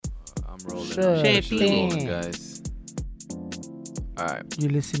rolling. Shut Officially rolling, in. guys. All right.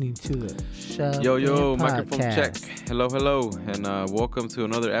 You're listening to the Shoved Yo, In microphone check. Podcast. Hello, and welcome to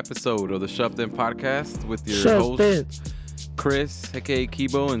another episode of the Shoved In Podcast with your Shoved in. hosts, Chris, aka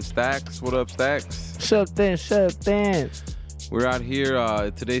Kibo, and Stacks. What up, Stacks? Shoved in. We're out here.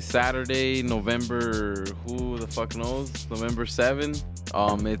 Today's Saturday, November. Who the fuck knows? November 7.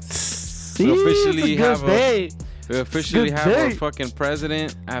 See, We officially it's a good have day. We officially Good have our day. fucking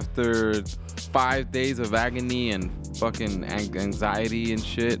president after 5 days of agony and fucking anxiety and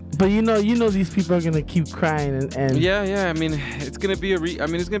shit. But you know these people are gonna keep crying and Yeah. I mean, it's gonna be a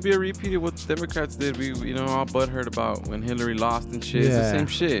repeat of what the Democrats did. We all butthurt about when Hillary lost and shit. It's the Yeah. same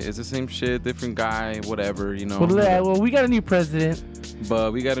shit. It's the same shit. Different guy, whatever. Well, we got a new president.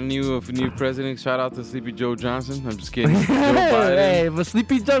 But we got a new president. Shout out to Sleepy Joe Johnson. I'm just kidding. Joe Biden. Hey, but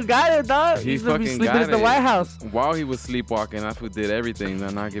Sleepy Joe got it, dog. He He's gonna be fucking sleeping got at the it. White House. While he was sleepwalking, that's what did everything.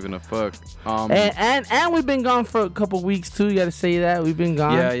 They're not giving a fuck. And we've been gone for a couple weeks too. You gotta say that we've been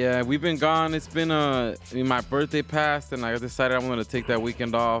gone. Yeah, we've been gone. It's been my birthday passed, and I decided I'm gonna take that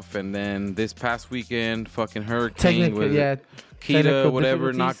weekend off. And then this past weekend, fucking hurricane with Technical Kita,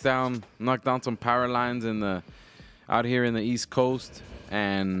 whatever, difficulties. knocked down some power lines out here in the East Coast,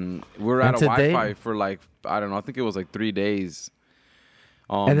 and we're out of today- Wi-Fi for like I don't know. I think it was like 3 days.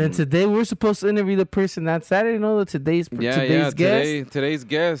 And then today we're supposed to interview the person that Saturday. No, today's guest. Today's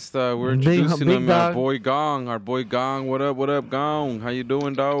guest. We're Big introducing him, our dog. boy Gong. What up, Gong? How you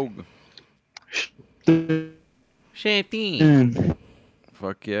doing, dog?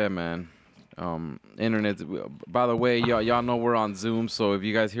 Fuck yeah, man. Internet. By the way, y'all know we're on Zoom, so if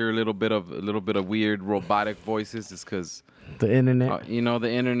you guys hear a little bit of weird robotic voices, it's because The internet.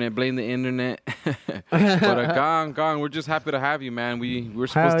 the internet. Blame the internet. But Gong, we're just happy to have you, man. We were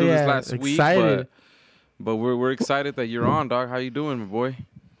supposed to do this last week, Excited. but we're excited that you're on, dog. How you doing, my boy?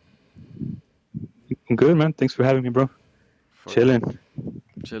 I'm good, man. Thanks for having me, bro. Chilling.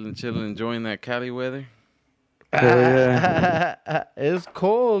 Chilling, enjoying that Cali weather. Yeah. It's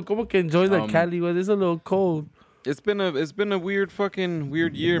cold. Como que enjoy the Cali weather? It's a little cold. It's been a weird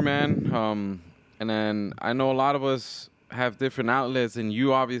year, man. And then I know a lot of us have different outlets, and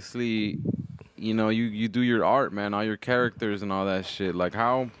you obviously, you do your art, man, all your characters and all that shit. Like,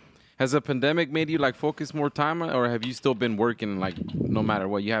 how has the pandemic made you like focus more time, or have you still been working? Like, no matter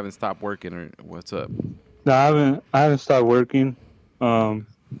what, you haven't stopped working, or what's up? No, I haven't stopped working.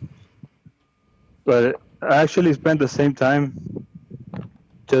 But I actually spent the same time.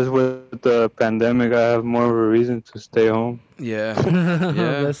 Just with the pandemic, I have more of a reason to stay home. Yeah,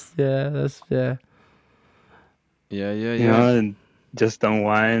 Yeah. You know, and just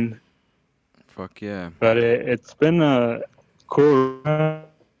unwind. Fuck yeah. But it's been a cool run.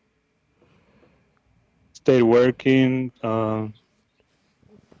 Stayed working.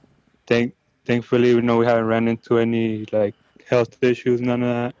 Thankfully, we haven't ran into any like health issues, none of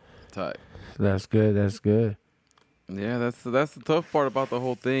that. Tight. That's good. Yeah, that's the tough part about the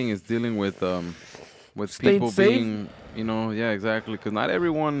whole thing is dealing with Staying people safe. being, exactly, because not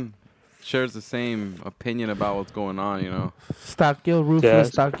everyone shares the same opinion about what's going on, Stockgill, Yeah, roofless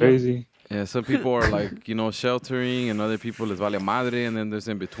it's Stockgill. crazy. Yeah, some people are like, sheltering, and other people les vale madre, and then there's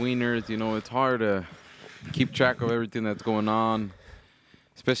in-betweeners. It's hard to keep track of everything that's going on,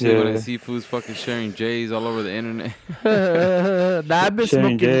 especially when I Yeah. see fools fucking sharing J's all over the internet. Nah, I've been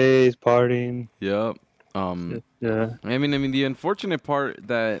Sharing smoking. days, partying. Yep. Yeah. I mean, the unfortunate part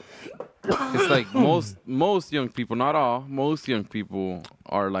that it's like most young people, not all, most young people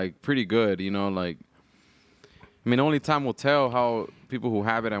are like pretty good, like, I mean, only time will tell how people who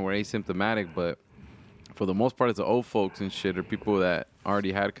have it and were asymptomatic, but for the most part, it's the old folks and shit, or people that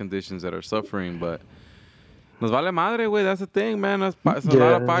already had conditions that are suffering, but nos vale madre, güey, that's the thing, man. It's a lot of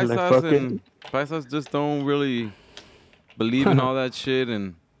Yeah, like, paisas, fuck and paisas just don't really believe in all that shit,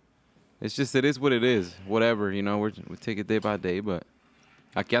 and it's just, it is what it is. Whatever, we take it day by day, but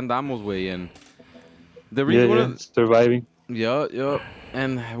aquí andamos, güey. And the reason, Surviving. yeah.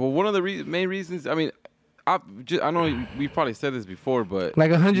 And well, one of the main reasons, I mean, I know we probably said this before, but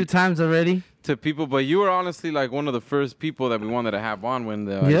Like 100 times already. to people, but you were honestly like one of the first people that we wanted to have on when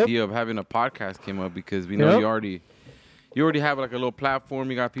the Yep. idea of having a podcast came up, because we know Yep. you already have like a little platform.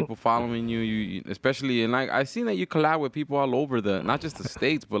 You got people following you especially, and like I seen that you collab with people all over not just the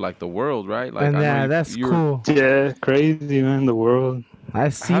States, but like the world, right? Like, And I know yeah, you- that's you're- cool. Yeah, crazy, man. The world. I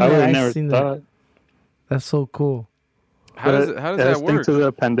seen I would that. have I never seen that. thought. That's so cool. How does that work? To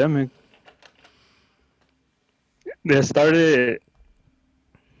the pandemic. They started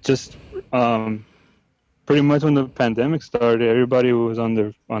just pretty much when the pandemic started. Everybody was on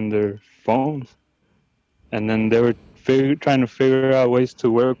their phones, and then they were trying to figure out ways to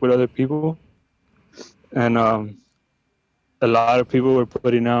work with other people, and a lot of people were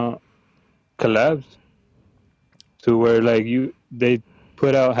putting out collabs to where like they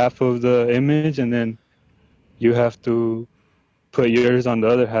put out half of the image and then you have to put yours on the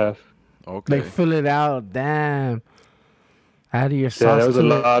other half. Okay. Like fill it out. Damn. Add your sauce Yeah, there was a to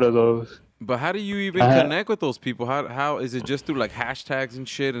it. lot of those. But how do you even connect with those people? How is it just through like hashtags and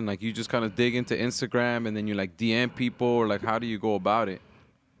shit, and like you just kind of dig into Instagram and then you like DM people, or like how do you go about it?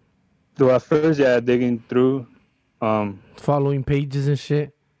 So at first, yeah, digging through, Following pages and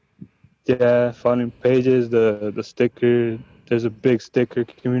shit. yeah, following pages, the sticker. There's a big sticker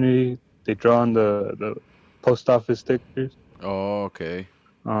community. They draw on the post office stickers. Oh, okay.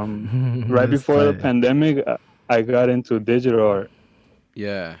 Right before the pandemic, I got into digital art.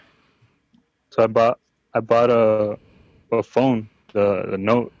 Yeah. So I bought a phone, the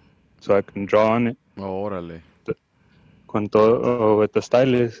Note, so I can draw on it. Oh, órale. With the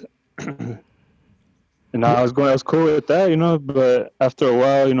stylus. And I was cool with that, you know, but after a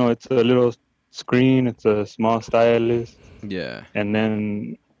while, you know, it's a little screen, it's a small stylus. Yeah. And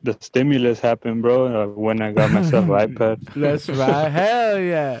then the stimulus happened, bro, when I got myself an iPad. That's right. Hell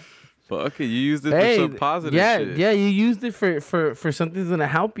yeah. Fuck it, you used it for some positive shit. Yeah, you used it for something that's gonna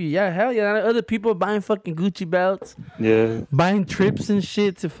help you. Yeah, hell yeah. Other people buying fucking Gucci belts. Yeah. Buying trips and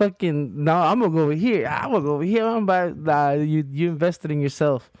shit to fucking. No, I'm gonna go over here. I'm gonna go over here. I'm buy. Nah, you invested in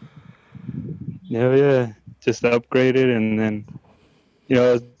yourself. Yeah. Just upgraded, and then, you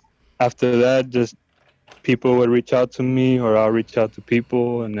know, after that, just people would reach out to me, or I'll reach out to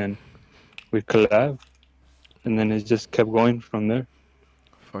people, and then we collab, and then it just kept going from there.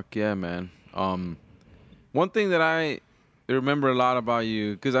 Fuck yeah, man. One thing that I remember a lot about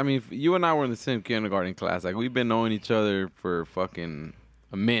you, because I mean, you and I were in the same kindergarten class. Like we've been knowing each other for fucking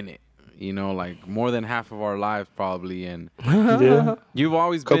a minute. You know, like more than half of our lives probably, and Yeah. you've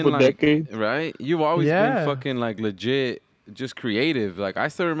always Couple been like, decades. right? You've always been fucking like legit, just creative. Like I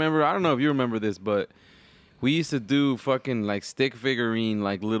still remember. I don't know if you remember this, but we used to do fucking like stick figurine,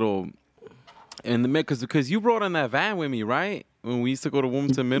 like little, in the mid, because you rode on that van with me, right? When we used to go to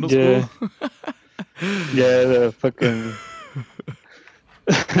Wilmington Middle School. Yeah, the fucking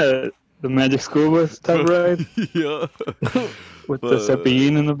the Magic School Bus type ride. Yeah. With the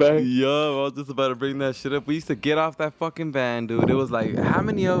Cepillín in the back. Yeah, I was just about to bring that shit up. We used to get off that fucking van, dude. It was like, how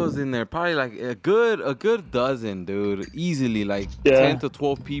many of us in there? Probably like a good dozen, dude. Easily, like 10 to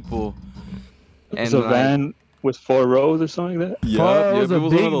 12 people. And it was a van with 4 rows or something like that. Yeah, it was one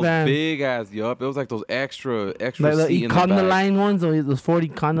of those van. big ass. Yup, it was like those extra Like seat the in the back. Econoline ones, those 40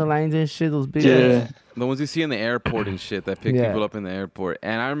 Econolines and shit. Those big. Yeah. ones. The ones you see in the airport and shit that pick people up in the airport.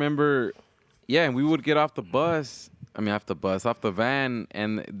 And I remember, and we would get off the van,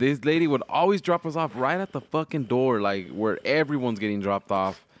 and this lady would always drop us off right at the fucking door, like where everyone's getting dropped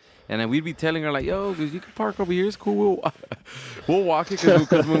off. And then we'd be telling her like, yo, you can park over here, it's cool. We'll walk it,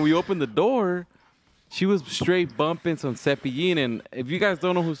 because when we opened the door, she was straight bumping some Cepillín. And if you guys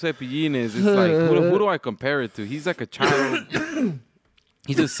don't know who Cepillín is, it's like, who do I compare it to? He's like a child.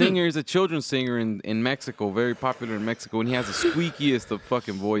 He's a singer. He's a children's singer in Mexico, very popular in Mexico, and he has the squeakiest of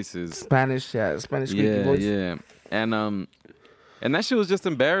fucking voices. Spanish squeaky voice. Yeah. And that shit was just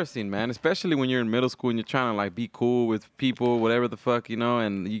embarrassing, man. Especially when you're in middle school and you're trying to like be cool with people, whatever the fuck, you know.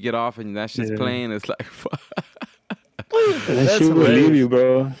 And you get off and that shit's playing. It's like, fuck. And then she would leave you,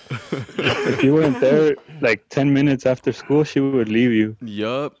 bro. If you weren't there like 10 minutes after school, she would leave you.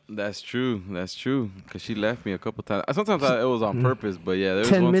 Yup, that's true. Because she left me a couple times. Sometimes it was on purpose, but yeah, there was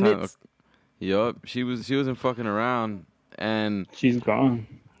 10 one minutes? time. Yup, she wasn't fucking around, and She's gone.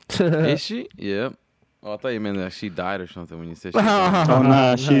 is she? Yep. Oh, I thought you meant that she died or something when you said she died. Oh,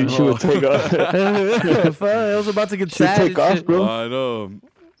 nah, she would take off. I was about to get She'd sad. take off, bro. I know.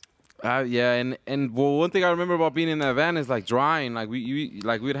 And well, one thing I remember about being in that van is like drawing. Like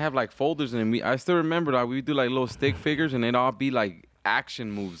we'd have like folders, and I still remember that we'd do like little stick figures, and they'd all be like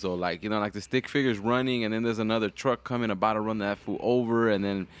action moves though. Like, you know, like the stick figures running, and then there's another truck coming about to run that fool over, and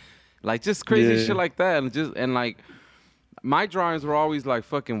then like just crazy shit like that, and like my drawings were always like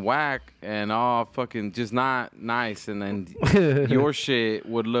fucking whack and all fucking just not nice, and then your shit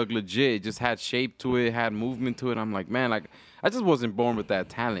would look legit. It just had shape to it, had movement to it. I'm like, man, like I just wasn't born with that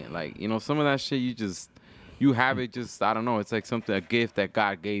talent. Like, you know, some of that shit you have it just, I don't know, it's like something, a gift that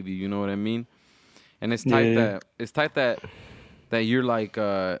God gave you, you know what I mean? And it's tight that you're like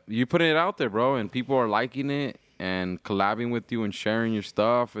you're putting it out there, bro, and people are liking it and collabing with you and sharing your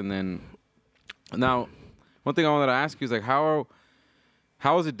stuff. And then now one thing I wanted to ask you is like how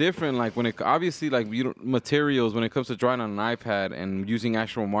is it different, like when it obviously like materials when it comes to drawing on an iPad and using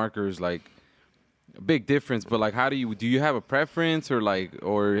actual markers, like a big difference. But like, how do you have a preference, or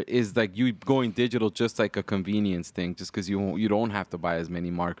is like you going digital just like a convenience thing, just because you don't have to buy as many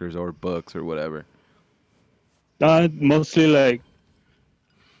markers or books or whatever? Mostly like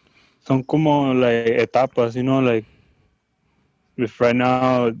son como like etapas, you know, like if right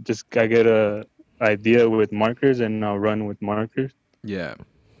now just I get a idea with markers and I'll run with markers, Yeah.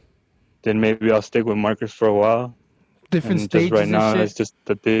 then maybe I'll stick with markers for a while. Different And stages just right and now shit. it's just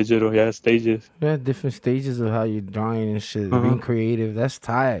the digital, stages. Yeah, different stages of how you're drawing and shit. Being creative. That's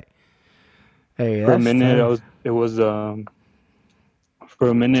tight. Hey, For a that's minute tight. for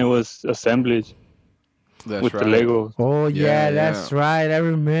a minute it was assemblage That's with right. the Legos. Oh yeah, Yeah, that's yeah. right. I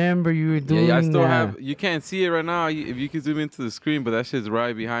remember you were doing Yeah, I still that. have. You can't see it right now. If you can zoom into the screen, but that shit's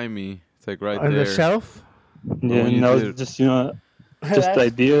right behind me. It's like right On there. the shelf. Yeah, when you and that was did- just, just That's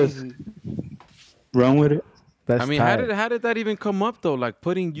ideas. crazy. Run with it. That's I mean, tight. how did that even come up though? Like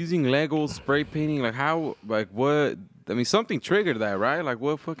using Legos, spray painting, like how, like what? I mean, something triggered that, right? Like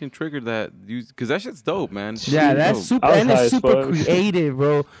what fucking triggered that? Because that shit's dope, man. Yeah, that's dope. super, I was and high it's as super fuck. creative,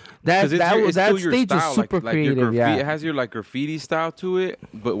 bro. That 'Cause that it's that still your stage style, is super like your creative. graffiti. Yeah. It has your like graffiti style to it,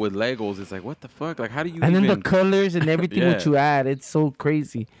 but with Legos, it's like what the fuck? Like how do you And then even? the colors and everything what Yeah. you add, it's so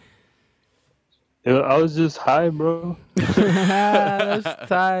crazy. I was just high, bro. That's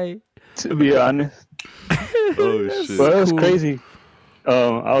tight. To be honest, Oh shit! but it was cool. crazy.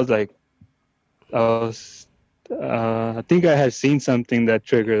 I was like, I think I had seen something that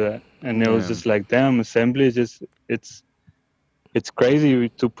triggered that, and it was Yeah. just like, damn, assembly is just it's crazy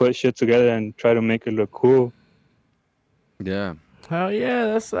to put shit together and try to make it look cool. Yeah. Hell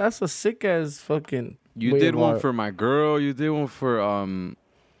yeah, that's a sick ass fucking. You way did of one art. for my girl. You did one for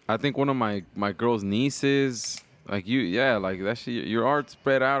I think one of my girl's nieces. Like like that shit. Your art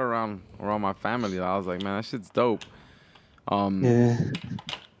spread out around my family. I was like, man, that shit's dope. Yeah,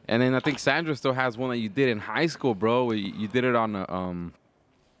 And then I think Sandra still has one that you did in high school, bro. You did it on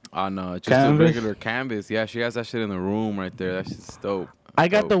just Canvas? a regular canvas. Yeah, she has that shit in the room right there. That shit's dope. I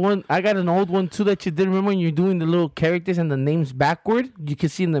got Dope. the one. I got an old one too that you did. Remember when you're doing the little characters and the names backward? You can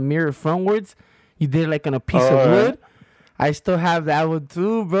see in the mirror frontwards. You did it like on a piece of Oh, wood. right. I still have that one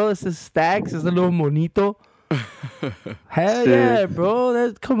too, bro. It's a stacks. It's a little monito. Hell Sick. yeah,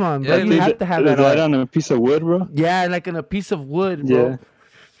 bro. Come on, bro. Yeah, You have to have that. Is that art. on a piece of wood, bro? Yeah, like on a piece of wood, bro. Yeah,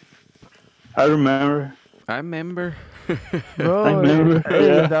 I remember. I remember. Bro, I remember, hey,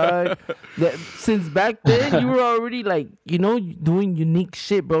 yeah. dog. Since back then, you were already like, doing unique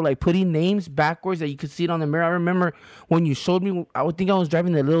shit, bro. Like putting names backwards that you could see it on the mirror. I remember when you showed me. I would think I was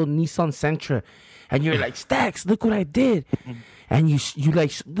driving the little Nissan Sentra, and you're like, Stacks, look what I did. And you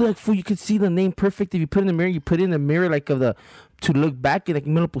like look, fool, you could see the name perfect. If you put it in the mirror, you put it in the mirror like to look back at like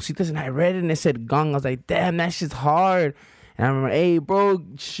Milo Positas, and I read it and it said Gong. I was like, damn, that shit's hard. And I remember, hey, bro,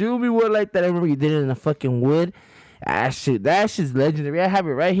 shoot me one like that. I remember you did it in the fucking wood. That shit's legendary. I have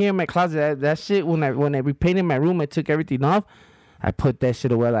it right here in my closet. That shit, when I repainted my room, I took everything off. I put that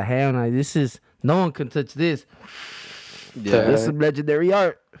shit away like hell. And no one can touch this. Yeah. This is some legendary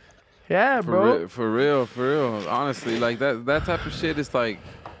art. Yeah, bro. For real. Honestly, like that type of shit is like,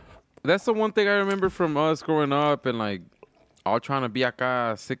 that's the one thing I remember from us growing up and like all trying to be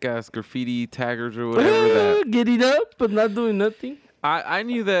acá sick ass graffiti taggers or whatever. That Getting up but not doing nothing. I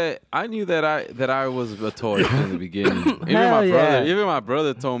knew that I was a toy from the beginning. Hell yeah. Even my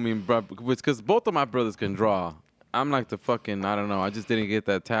brother told me, because both of my brothers can draw. I'm like the fucking, I don't know. I just didn't get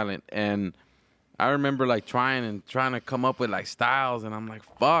that talent. And I remember like trying to come up with like styles, and I'm like,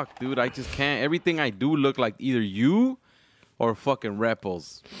 fuck, dude, I just can't. Everything I do look like either you or fucking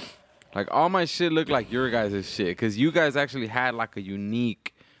Repos. Like all my shit look like your guys' shit, because you guys actually had like a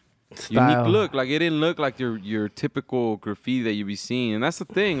unique Style. look. Like it didn't look like your typical graffiti that you be seeing. And that's the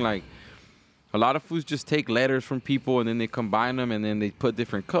thing, like a lot of fools just take letters from people and then they combine them and then they put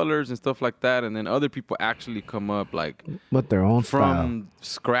different colors and stuff like that, and then other people actually come up like With their own style. from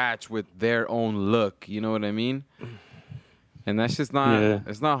scratch with their own look, you know what I mean? And that's just not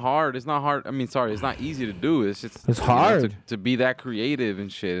it's not hard. It's not hard. I mean, sorry, it's not easy to do. It's just It's you know, hard. to be that creative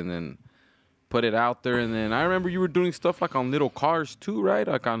and shit, and then put it out there. And then I remember you were doing stuff like on little cars too, right?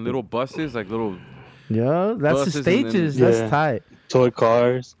 Like on little buses, like little Yeah, that's the buses and then- stages. Yeah. That's tight. Toy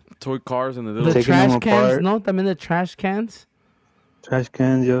cars, toy cars and the little The Taking trash them cans, apart. no? I mean the trash cans. trash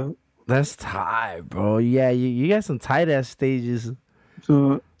cans, yo. That's tight, bro. Yeah, you got some tight ass stages.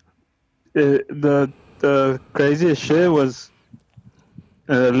 So the craziest shit was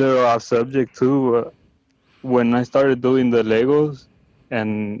a little off subject too. When I started doing the Legos,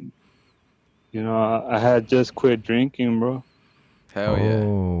 and I had just quit drinking, bro, hell yeah.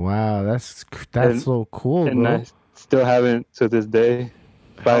 Oh wow, that's And- so cool, and bro. I still haven't to this day.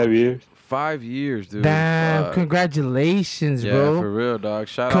 5 years. 5 years, dude. Damn, Fuck. congratulations, Yeah, bro. for real, dog.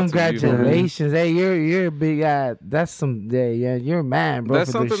 Shout out to you, homie. Congratulations. Hey, you're a big guy. That's some yeah, you're a man, bro,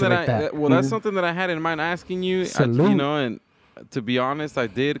 That's for doing something shit that like that. well, that's something that I had in mind asking you. Salute. You know, and to be honest, I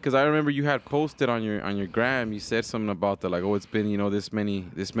did because I remember you had posted on your gram. You said something about that, like, oh, it's been this many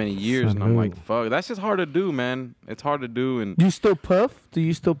years, and I'm like, fuck, that's just hard to do, man. It's hard to do, and Do you still puff? Do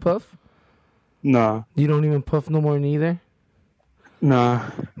you still puff? Nah, You don't even puff no more neither? nah.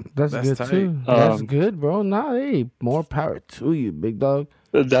 That's good tight. too. That's good, bro. Nah, hey, more power to you, big dog.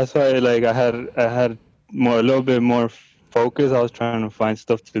 That's why, like, I had a little bit more focus. I was trying to find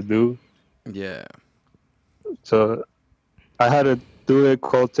stuff to do, yeah, so I had to do it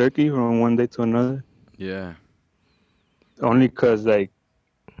cold turkey from one day to another. yeah, Only because, like,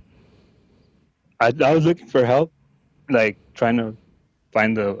 I was looking for help, like, trying to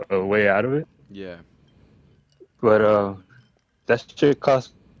find a way out of it. yeah. But that shit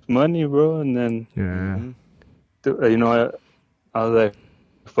costs money, bro. And then, Yeah. Mhm. you know, I was like,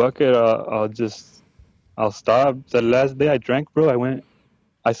 fuck it, I'll stop. The last day I drank, bro,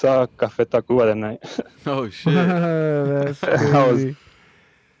 I saw Café Tacuba that night. Oh shit. That's crazy.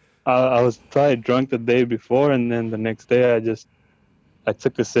 I was probably drunk the day before, and then the next day I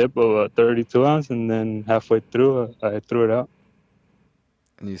took a sip of a 32 ounce, and then halfway through, I threw it out.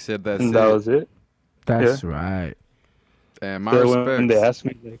 And you said that's And it. that was it. That's right. Damn, my So when they respects. asked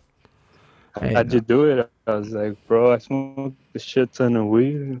me, like, Hey, how'd you do it? I was like, bro, I smoked a shit ton of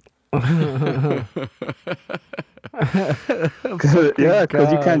weed. Yeah,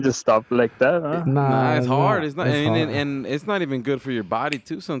 because you can't just stop like that, huh? Nah, it's hard. It's not, it's hard. and it's not even good for your body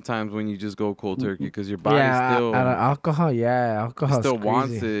too. Sometimes when you just go cold turkey, because your body Yeah, still alcohol. Yeah, alcohol still is wants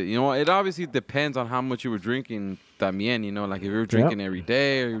crazy. it. You know, it obviously depends on how much you were drinking. También, you know, like if you're drinking every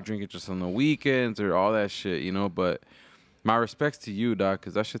day or you're drinking just on the weekends or all that shit, you know. But my respects to you, doc,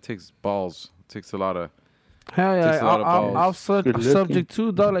 because that shit takes balls. It takes a lot of. Hell yeah, Takes a lot of balls. Good looking. subject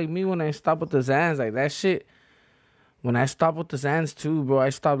too, dog. Like me, when I stop with the Zans, like that shit. When I stopped with the Zans too, bro, I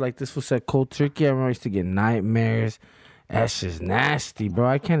stopped like this was said cold turkey. I remember I used to get nightmares. That's just nasty, bro.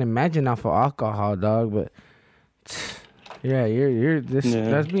 I can't imagine off of alcohol, dog. But yeah,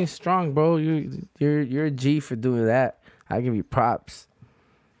 that's being strong, bro. You're a G for doing that. I give you props.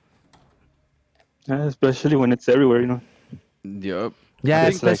 Yeah, especially when it's everywhere, you know. Yup. Yeah,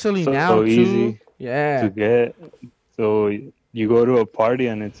 It's, like, especially so now too. easy Yeah, to get. So you go to a party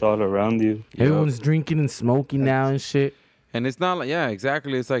and it's all around you. everyone's drinking and smoking now and shit. And it's not like, yeah,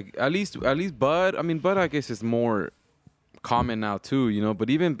 exactly. It's like at least Bud. I mean, Bud, I guess is more common now too, you know. But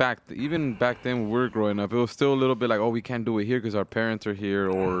even back then when we were growing up, it was still a little bit like, oh, we can't do it here because our parents are here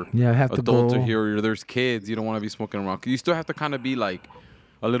or Yeah, I have to adults go. are here or there's kids. You don't want to be smoking around. 'Cause you still have to kind of be like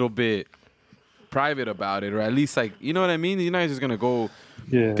a little bit private about it, or at least like, you know what I mean. You're not just gonna go.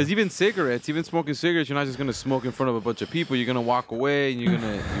 Yeah. Because even smoking cigarettes, you're not just gonna smoke in front of a bunch of people. You're gonna walk away and you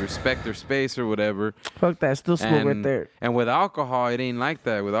respect their space or whatever. Fuck that, still smoke right there. And with alcohol, it ain't like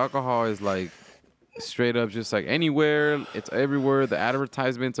that. With alcohol, it's like straight up, just like anywhere. It's everywhere. The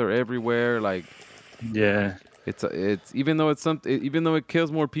advertisements are everywhere. Like Yeah. it's even though it kills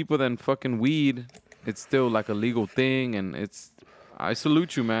more people than fucking weed, it's still like a legal thing. And I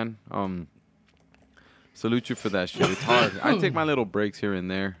salute you, man. Salute you for that shit. It's hard. I take my little breaks here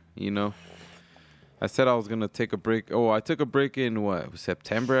and there, you know. I said I was going to take a break. Oh, I took a break in,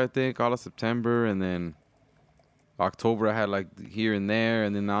 September, I think. All of September. And then October, I had like here and there.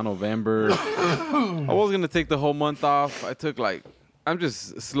 And then now November. I was going to take the whole month off. I took I'm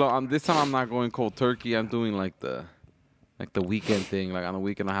just slow. This time I'm not going cold turkey. I'm doing like the weekend thing. Like on the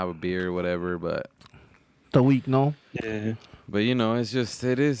weekend I have a beer or whatever. But The week, no? Yeah. But you know, it's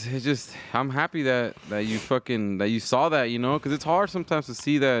just I'm happy that you saw that, you know, because it's hard sometimes to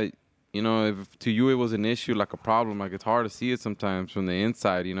see that, you know, if to you it was an issue, like a problem, like it's hard to see it sometimes from the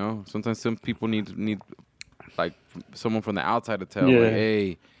inside, you know. Sometimes some people need like someone from the outside to tell, like,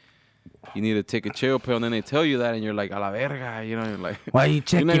 hey, you need to take a chill pill, and then they tell you that, and you're like, a la verga, you know, you're like, Why you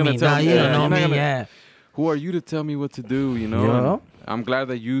checking not gonna me? tell Nah, me you that. don't know You're not me, gonna- yeah. who are you to tell me what to do, you know? Yeah. And I'm glad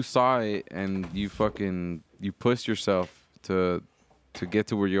that you saw it and you pushed yourself to get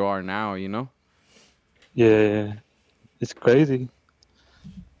to where you are now, you know? Yeah. It's crazy.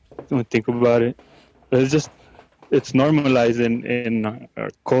 Don't think about it. But it's normalized in our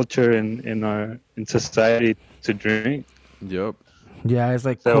culture and in society to drink. Yep. Yeah, it's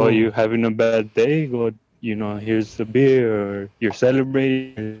like So cool. you having a bad day, go, you know, here's the beer, or you're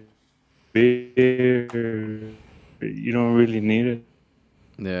celebrating beer. You don't really need it.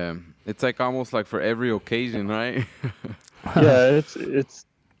 Yeah. It's like almost like for every occasion, right? Yeah,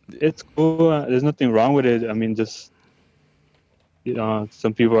 it's cool. There's nothing wrong with it. I mean, just You know,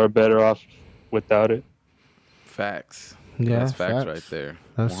 some people are better off without it. Facts. Yeah, That's facts right there.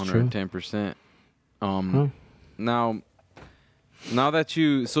 That's true. 110%. Huh. Now that do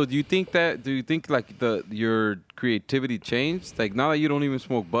you think like your creativity changed? Like now that you don't even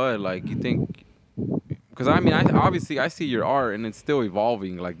smoke bud, like you think, because I mean, I see your art and it's still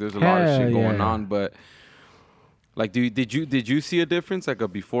evolving. Like there's a lot of Hell shit going yeah. on, but like, did you see a difference, like a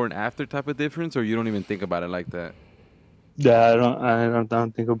before and after type of difference, or you don't even think about it like that? Yeah, I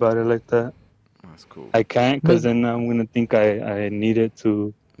don't think about it like that. That's cool. I can't, because But- then I'm gonna think I need it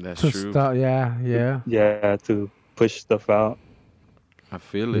to, That's To true. start, yeah. to push stuff out. I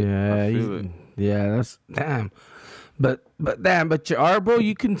feel it. Yeah, I feel it. yeah, that's damn. But your art, bro,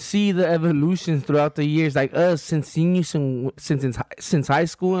 you can see the evolutions throughout the years. Like us, since seeing you since high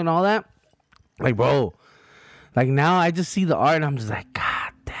school and all that. Like, bro, like now I just see the art and I'm just like,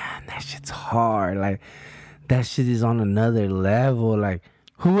 God damn, that shit's hard. Like that shit is on another level. Like,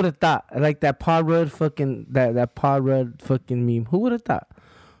 who would have thought? Like that Paul Rudd fucking that Paul Rudd fucking meme. Who would have thought?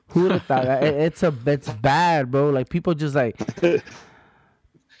 Who would have thought? It's bad, bro. Like people just like.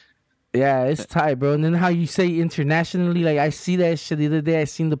 Yeah, it's tight, bro. And then how you say internationally, like I see that shit the other day. I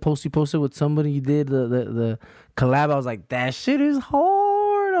seen the post you posted with somebody. You did the collab. I was like, that shit is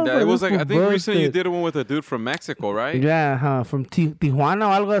hard. I Yeah, it was this like, I fool think recently you busted. did one with a dude from Mexico, right? Yeah, huh? From Tijuana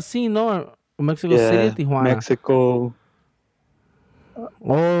o algo así, no? Mexico City, Tijuana. Mexico,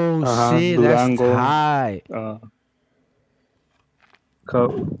 Oh shit, Durango. that's tight.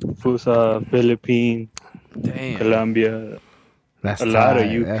 Philippines, Damn. Colombia, That's a lot of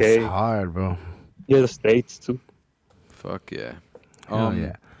tight. UK. That's hard, bro. yeah, the States too. Fuck yeah. Hell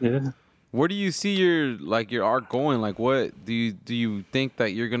yeah. Yeah. Where do you see your art going? Like, what do you think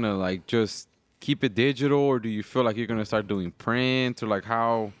that you're gonna like just keep it digital, or do you feel like you're gonna start doing print, or like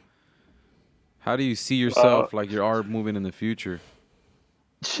how do you see yourself like your art moving in the future?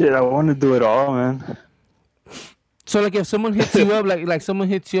 Shit, I want to do it all, man. So like if someone hits you up like someone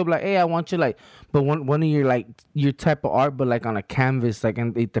hits you up like, hey, I want you like, but one of your like your type of art, but like on a canvas, like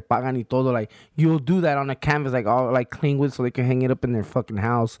and te pagan y todo, like you'll do that on a canvas, like all like clean with, so they can hang it up in their fucking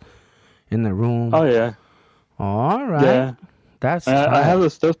house, in their room. Oh yeah, All right, yeah. that's I tight. have the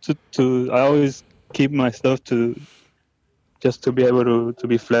stuff to. I always keep my stuff to, just to be able to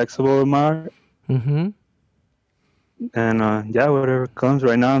be flexible with my art. Mm-hmm. And yeah, whatever comes.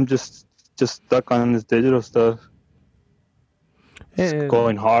 Right now, I'm just stuck on this digital stuff. It's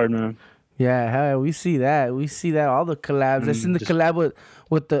going hard, man. Yeah, hell, we see that. We see that all the collabs. I seen the just- collab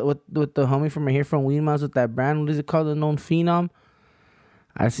with the homie from here from Weedmouse with that brand. What is it called? The Known Phenom.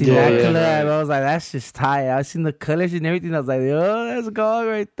 I seen Yeah, that yeah, collab. right. I was like, that's just tight. I seen the colors and everything. I was like, oh, that's Gog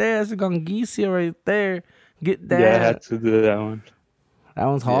right there. That's Gongicia right there. Get that. Yeah, I had to do that one. That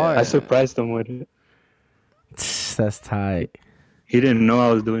one's Yeah. hard. I surprised him with it. That's tight. He didn't know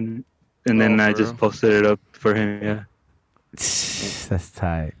I was doing it, and then Oh, I for just real? posted it up for him. Yeah. That's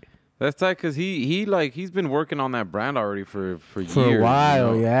tight. That's tight because he's been working on that brand already for years. For a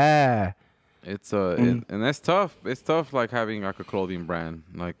while, you know? yeah. It's and that's tough. It's tough, like having like a clothing brand.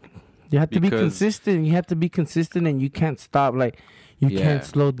 Like, You have to be Because- consistent. You have to be consistent, and you can't stop. Like you Yeah. can't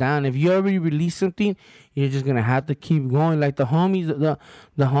slow down. If you already release something, you're just gonna have to keep going. Like the homies,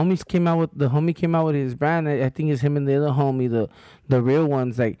 the homies came out with the homie came out with his brand. I think it's him and the other homie, the real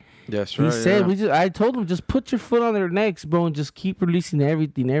ones. Like that's he right. said, yeah. I told him just put your foot on their necks, bro, and just keep releasing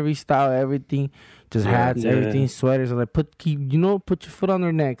everything, every style, everything, just Yeah. hats, Yeah. everything, sweaters. Like put your foot on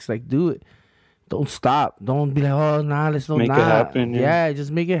their necks. Like do it. Don't stop. Don't be like, oh nah, let's not. Make it happen, yeah. Yeah, just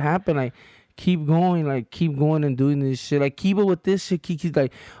make it happen. Like keep going, and doing this shit. Like keep it with this shit. Keep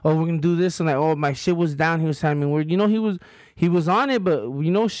like, oh, we're gonna do this, and like, oh, my shit was down. He was telling me where, he was on it,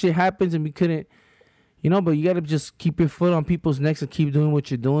 but shit happens and we couldn't. But you gotta just keep your foot on people's necks and keep doing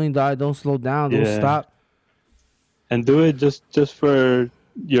what you're doing, dog. Don't slow down. Don't Yeah. stop. And do it just for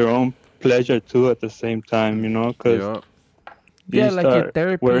your own pleasure too. At the same time, because Yeah. Yeah, like your start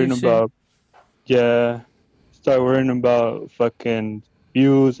therapy worrying and shit. about, start worrying about fucking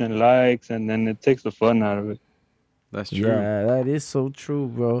views and likes, and then it takes the fun out of it. That's true. Yeah, that is so true,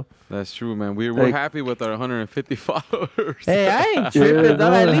 bro. That's true, man. We're Like- happy with our 150 followers. Hey, I ain't tripping, Yeah, dog.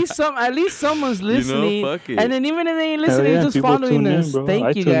 no. At least someone's listening. fuck it. And then even if they ain't listening, yeah, just people following tune in, us. bro. I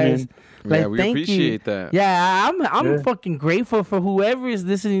Thank you tune guys. in. yeah, we thank appreciate you. that. Yeah, I'm Yeah. fucking grateful for whoever is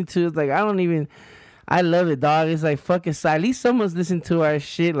listening to us. Like I love it, dog. It's like fucking at least someone's listening to our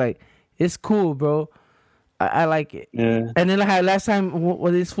shit. Like it's cool, bro. I like it. Yeah. And then like last time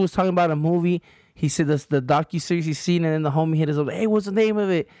when this fool was talking about a movie, he said the docu-series he's seen, and then the homie hit us up, hey, what's the name of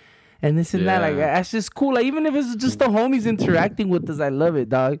it? And this and that, like Yeah. that's just cool. Like even if it's just the homies interacting with us, I love it,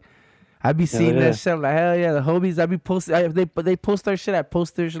 dog. I be seeing yeah. that shit. I'm like, hell yeah, the homies. I be posting. They post their shit. I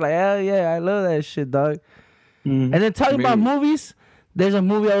post their shit. Like, hell yeah, I love that shit, dog. Mm. And then talking about Maybe- movies, there's a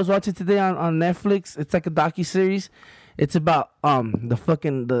movie I was watching today on Netflix. It's like a docu-series. It's about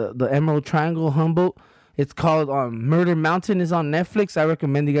the Emerald Triangle, Humboldt. It's called Murder Mountain. Is on Netflix. I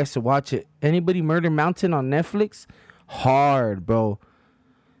recommend you guys to watch it. Anybody Murder Mountain on Netflix? Hard, bro.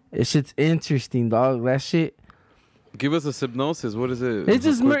 It shit's interesting, dog. That shit. Give us a synopsis. What is it? It's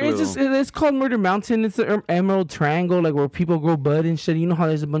just, A quick it's called Murder Mountain. It's the Emerald Triangle, like where people grow bud and shit. You know how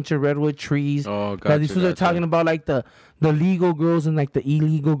there's a bunch of redwood trees. Oh, Like gotcha, these fools are talking about like the legal girls and like the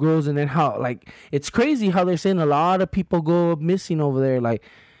illegal girls, and then how like it's crazy how they're saying a lot of people go missing over there. Like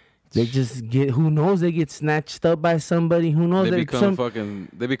they just get, who knows, they get snatched up by somebody. Who knows? They become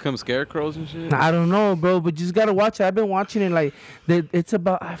they become scarecrows and shit. I don't know, bro, but you just gotta watch it. I've been watching it. Like, it's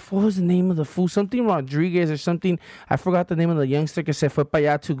about, what was the name of the fool? Something Rodriguez or something. I forgot the name of the youngster que se fue para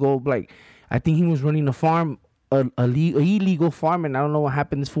allá to go, like, I think he was running a farm, a illegal farm, and I don't know what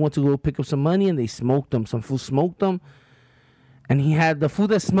happened. This fool went to go pick up some money, and they smoked him. Some fool smoked him, and he had the fool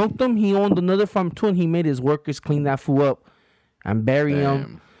that smoked him. He owned another farm too, and he made his workers clean that fool up and bury him.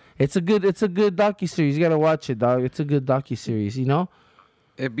 Damn. It's a good docuseries. You gotta watch it, dog. It's a good docuseries, you know?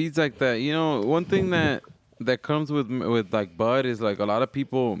 It beats like that. You know, one thing that comes with like bud is like a lot of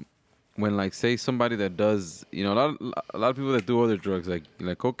people, when like say somebody that does, you know, a lot of people that do other drugs like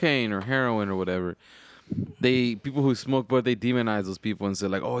cocaine or heroin or whatever, people who smoke bud, they demonize those people and say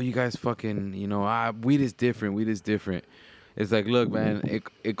like, oh, you guys fucking, you know, weed is different. It's like, look, man,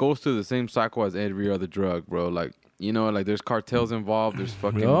 it goes through the same cycle as every other drug, bro. Like, you know, like there's cartels involved. There's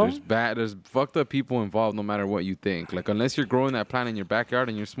fucking, there's fucked up people involved no matter what you think. Like, unless you're growing that plant in your backyard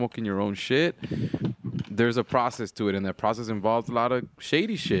and you're smoking your own shit, there's a process to it. And that process involves a lot of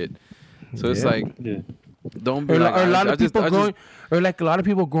shady shit. So it's like, don't be or like, a lot of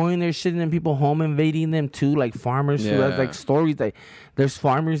people growing their shit and then people home invading them too, like farmers who have like stories. Like there's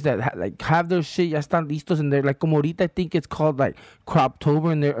farmers that have their shit ya están listos, and they're like, como ahorita I think it's called like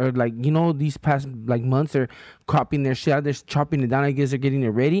Croptober, and they're like, you know, these past like months they're cropping their shit out, they're chopping it down. I guess they're getting it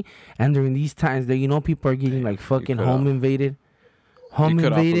ready, and during these times that, you know, people are getting like fucking home invaded. You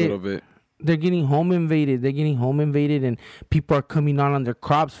cut off a little bit. They're getting home invaded. And people are coming on their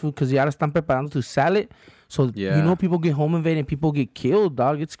crops, food, because ya la están preparando to sell it. So, you know, people get home invaded and people get killed,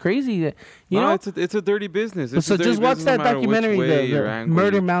 dog. It's crazy that, you know. It's a dirty business. So just watch that documentary, the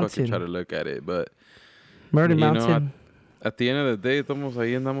Murder Mountain. Try to look at it, but Murder Mountain. At the end of the day, estamos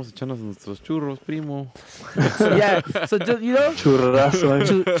ahí, andamos echando nuestros churros, primo. Yeah, so just, you know.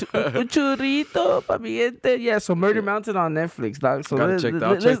 Churrazo. Un churrito, pa mi gente. Yeah, so Murder Mountain on Netflix, dog. So Gotta check that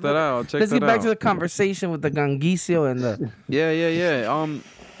out. Check that out. Let's get back to the conversation with the Ganguisio and the...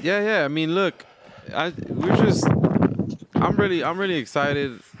 Yeah. I mean, look, I'm really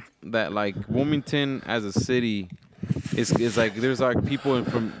excited that like Wilmington as a city is like, there's like people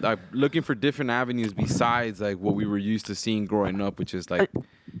from like looking for different avenues besides like what we were used to seeing growing up, which is like,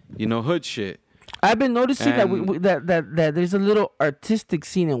 you know, hood shit. I've been noticing that there's a little artistic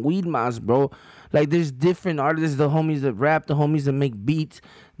scene in Weedmas, bro. Like there's different artists, the homies that rap, the homies that make beats,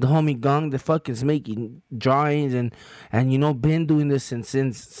 the homie Gang that fucking's making drawings and you know, been doing this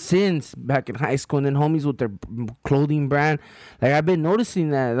since back in high school, and then homies with their clothing brand. Like I've been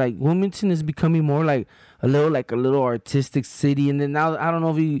noticing that like Wilmington is becoming more like a little artistic city. And then now I don't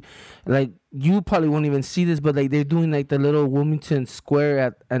know if you probably won't even see this, but like they're doing like the little Wilmington Square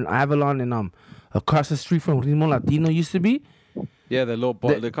at an Avalon and across the street from Ritmo Latino used to be. Yeah, the little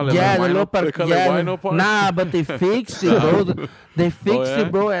park. They call it the wino, little park. they call it wino park. Nah, but they fixed it, bro. They fixed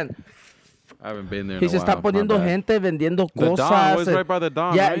it, bro. And I haven't been there. He se está poniendo gente vendiendo the cosas. Don was right by the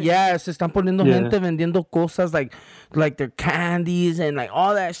Don, Yeah, right? yeah. Se están poniendo gente vendiendo cosas like their candies and like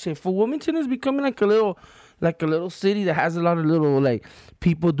all that shit. For Wilmington is becoming like a little city that has a lot of little like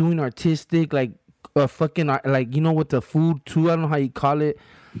people doing artistic, like fucking like, you know, with the food too. I don't know how you call it.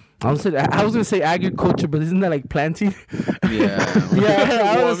 I was gonna say agriculture, but isn't that like planting? Yeah.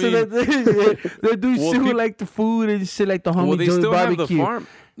 Yeah, I was gonna say they do shit with like the food and shit, like the homie Joe's barbecue. Have the farm.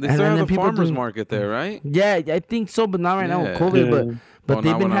 They still have the farmers market there, right? Yeah, I think so, but not right now with COVID. But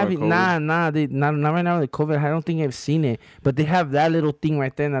they've been having not right now with COVID. I don't think I've seen it, but they have that little thing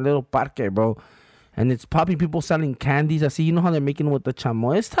right there in that little parque, bro. And it's popping, people selling candies. I see, you know how they're making with the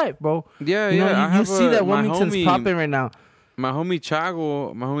chamoy type, bro. Yeah, you yeah. Know, you see that Wilmington's popping right now. My homie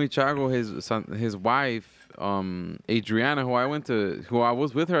Chago, his wife, Adriana, who I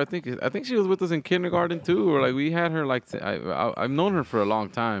was with her. I think she was with us in kindergarten too, or like we had her like I've known her for a long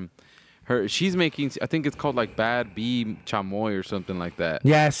time. She's making, I think it's called like Bad Bee Chamoy or something like that.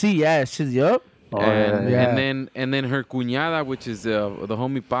 Yeah, she's yup. And then her cuñada, which is the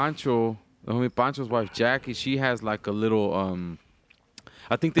homie Pancho's wife Jackie, she has like a little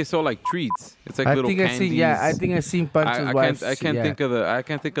I think they sell like treats. It's like little candies. I think I seen Pancho's wife. I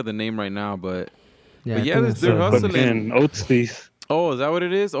can't think of the name right now, but yeah, they're hustling. Oatsies. Oh, is that what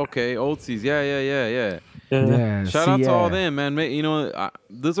it is? Okay, Oatsies. Yeah, Shout out to all them, man. You know,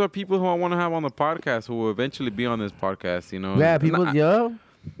 those are people who I want to have on the podcast who will eventually be on this podcast. You know. Yeah, people.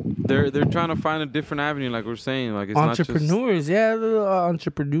 They're trying to find a different avenue, like we're saying. Like it's entrepreneurs.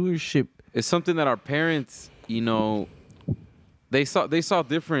 Entrepreneurship. It's something that our parents, you know, they saw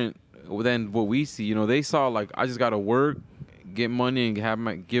different than what we see. You know, they saw like I just gotta work, get money,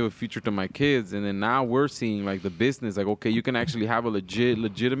 and give a future to my kids. And then now we're seeing like the business. Like, okay, you can actually have a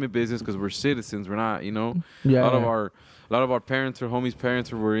legitimate business because we're citizens. We're not, you know. Yeah. A lot of our parents or homies'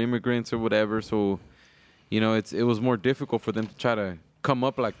 parents were immigrants or whatever. So, you know, it was more difficult for them to try to come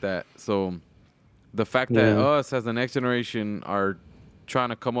up like that. So, the fact that us as the next generation are trying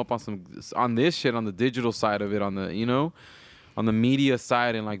to come up on this shit, on the digital side of it, on the, you know, on the media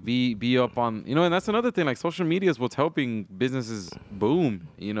side, and like be up on, you know, and that's another thing, like social media is what's helping businesses boom,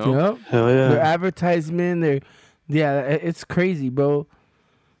 you know. Yep. Hell yeah. Their advertisement, it's crazy, bro.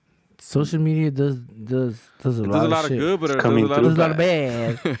 Social media does a lot of good, but it does a lot of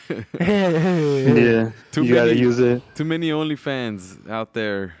bad. Yeah, you gotta use it. Too many OnlyFans out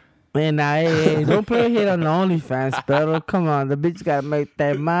there. Man, nah, hey, don't play a hit on the OnlyFans, bro. Come on, the bitch gotta make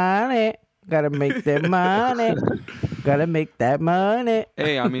that money. Gotta make that money.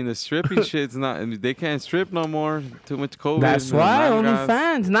 Hey, I mean, the stripping shit's not, I mean, they can't strip no more. Too much COVID. That's why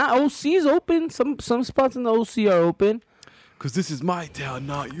OnlyFans, not OC's open. Some spots in the OC are open. Because this is my town,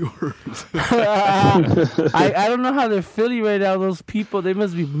 not yours. I don't know how they're feeling right now, those people. They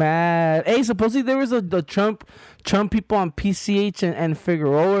must be mad. Hey, supposedly there was the Trump people PCH and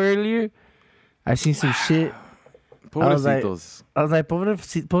Figueroa earlier. I seen some shit. Pobrecitos. I was like,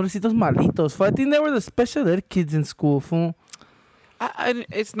 pobrecitos malitos. I think they were the special ed kids in school, fool.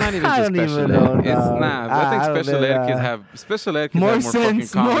 It's not even just special ed. It's not. I think special ed kids have more sense, fucking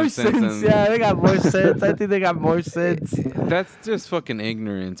common sense. Yeah, they got more sense. I think they got more sense. That's just fucking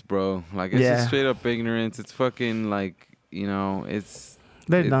ignorance, bro. Like, it's just straight up ignorance. It's fucking like, you know,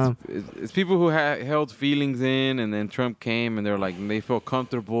 they're dumb. It's people who held feelings in, and then Trump came, and they're like, they felt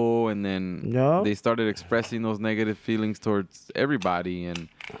comfortable, and then they started expressing those negative feelings towards everybody. And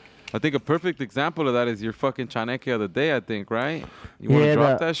I think a perfect example of that is your fucking Chaneque of the day, I think, right? You want to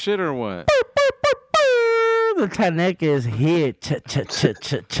drop that shit or what? The Chaneque is here.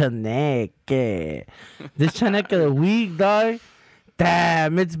 Chaneque. This Chaneque of the week, dog.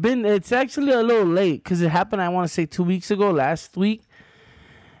 Damn, it's actually a little late because it happened, I want to say 2 weeks ago, last week.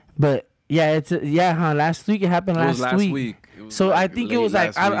 But yeah, last week. It happened last week. So like, I think it was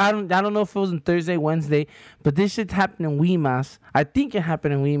like I don't know if it was on Thursday, Wednesday, but this shit happened in Weemas. I think it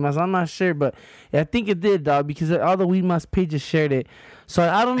happened in Weemas. I'm not sure, but I think it did, dog, because all the Weemas pages shared it. So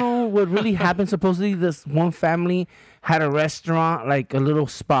I don't know what really happened. Supposedly, this one family had a restaurant, like a little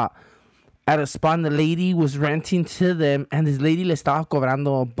spot. At a spot, and the lady was renting to them, and this lady le estaba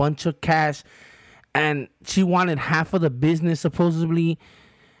cobrando a bunch of cash, and she wanted half of the business supposedly.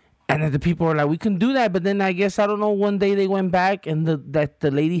 And then the people were like, we can do that. But then I guess, I don't know, one day they went back and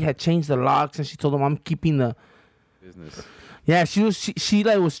the lady had changed the locks, and she told them, I'm keeping the business. Yeah, she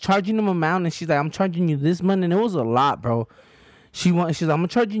was charging them amount, and she's like, I'm charging you this much. And it was a lot, bro. She's like, I'm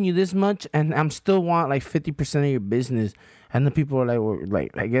charging you this much, and I'm still want like 50% of your business. And the people were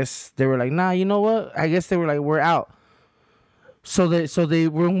like, I guess they were like, nah, you know what? I guess they were like, we're out. So they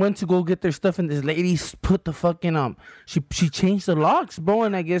went to go get their stuff, and this lady put the fucking she changed the locks, bro.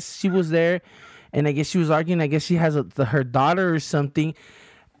 And I guess she was there, and I guess she was arguing. I guess she has her daughter or something,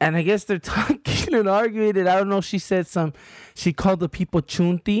 and I guess they're talking and arguing. And I don't know. She called the people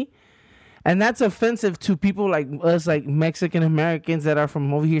chunti. And that's offensive to people like us, like Mexican Americans that are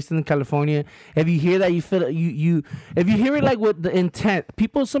from over here, Southern California. If you hear that, you feel you. If you hear it like with the intent,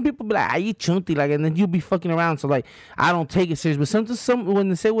 some people be like, "I eat chunti," like, and then you'll be fucking around. So like, I don't take it serious. But sometimes when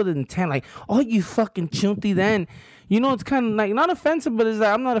they say with intent, like, "Oh, you fucking chunti," then you know it's kind of like not offensive, but it's like,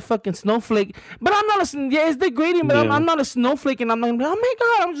 I'm not a fucking snowflake. But I'm not it's degrading, but I'm not a snowflake, and I'm not. Oh my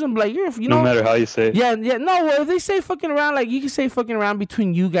god, I'm just gonna be like, you know. No matter how you say it. Yeah. No, well, if they say fucking around, like you can say fucking around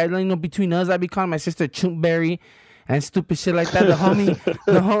between you guys, like, you know, between us. I be calling my sister Chuntberry and stupid shit like that. The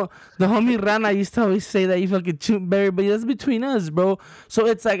homie Rana used to always say that you fucking Chuntberry, but that's between us, bro. So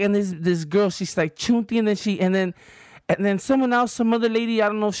it's like, and this girl, she's like Chunti, and then someone else, some other lady, I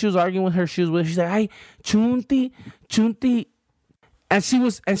don't know if she was arguing with her, she's like, "Hey, Chunti," And she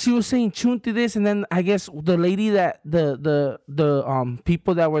was saying chunti this, and then I guess the lady that the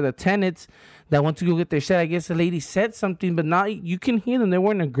people that were the tenants that went to go get their shit, I guess the lady said something, but now you can hear them. They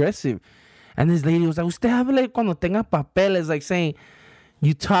weren't aggressive. And this lady was like, "Usted hable cuando tenga papeles," like saying,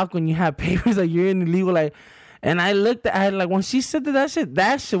 "You talk when you have papers, like you're in illegal." Like, and I looked at her like when she said that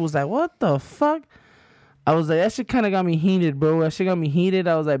shit was like, what the fuck? I was like, that shit kind of got me heated, bro. That shit got me heated.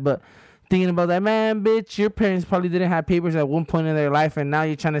 I was like, but. Thinking about that, man, bitch, your parents probably didn't have papers at one point in their life, and now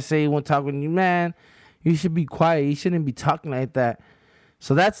you're trying to say you won't talk with you, man. You should be quiet. You shouldn't be talking like that.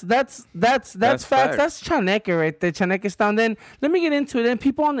 So that's facts. That's Chaneque right there. Chaneque style. Then let me get into it. Then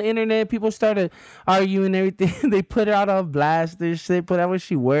people on the internet, people started arguing everything. They put her out on blast. This shit, put out where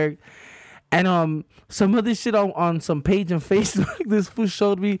she worked. And some other shit on some page on Facebook. This fool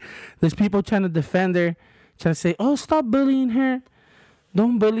showed me. There's people trying to defend her, trying to say, "Oh, stop bullying her.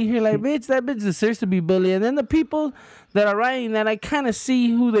 Don't bully her." Like, bitch, that bitch deserves to be bullied. And then the people that are writing that, I kind of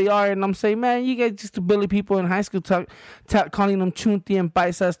see who they are. And I'm saying, man, you guys just to bully people in high school, calling them chunti and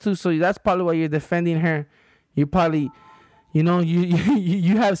paisas too. So that's probably why you're defending her. You probably,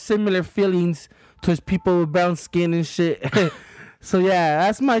 you have similar feelings towards people with brown skin and shit. So yeah,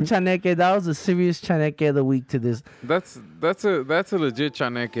 that's my Chaneque. That was a serious Chaneque of the week to this. That's a legit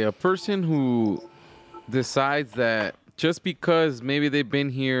Chaneque. A person who decides that just because maybe they've been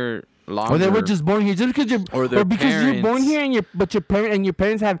here longer, or they were just born here, just because you're born here and your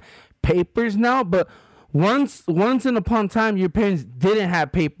parents have papers now. But once in upon time, your parents didn't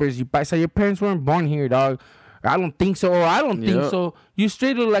have papers. So your parents weren't born here, dog. I don't think so. Or I don't think so. You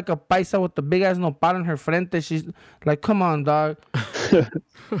straight look like a paisa with the big ass nopal in her frente. She's like, come on, dog.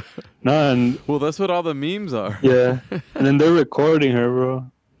 No, and well, that's what all the memes are. Yeah, and then they're recording her, bro.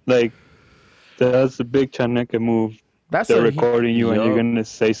 Like, that's a big Chaneque move. They're recording you and you're gonna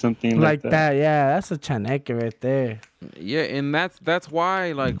say something like that. Yeah, that's a Chaneque right there. Yeah, and that's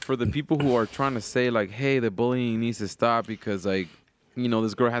why, like, for the people who are trying to say like, hey, the bullying needs to stop because, like,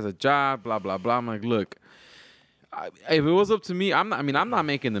 this girl has a job, blah blah blah. I'm like, look, if it was up to me, I'm not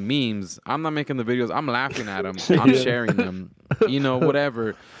making the memes. I'm not making the videos. I'm laughing at them. I'm sharing them.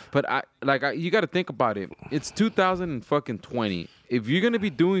 Whatever. But you got to think about it. It's 2020. If you're gonna be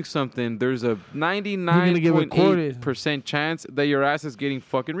doing something, there's a 99.8% chance that your ass is getting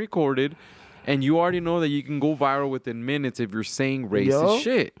fucking recorded, and you already know that you can go viral within minutes if you're saying racist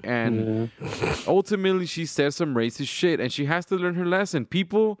shit. And ultimately, she says some racist shit, and she has to learn her lesson.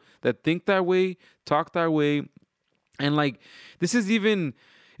 People that think that way, talk that way, and like this is even.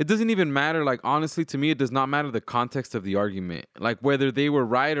 It doesn't even matter. Like, honestly, to me, it does not matter the context of the argument. Like, whether they were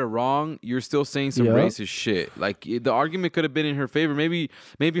right or wrong, you're still saying some racist shit. Like, the argument could have been in her favor. Maybe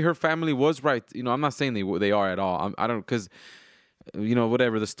her family was right. I'm not saying they are at all. I don't, because,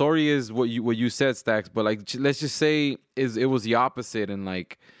 whatever. The story is what you said, Stacks. But, like, let's just say it was the opposite, and,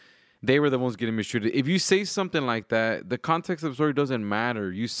 like, they were the ones getting mistreated. If you say something like that, the context of the story doesn't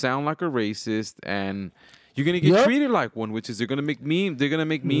matter. You sound like a racist, and you're gonna get treated like one, which is they're gonna make memes. They're gonna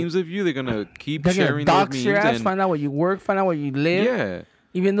make memes of you. They're gonna keep sharing those memes. Your ass, find out where you work, find out where you live. Yeah.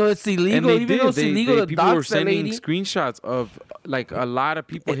 Even though it's illegal, people were sending screenshots of like a lot of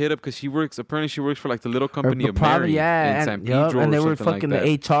people hit up because she works for like the little company of Mary in San Pedro, and they were fucking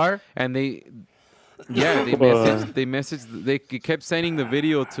like the HR. And they kept sending the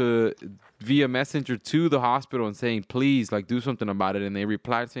video via messenger to the hospital and saying, please, like, do something about it. And they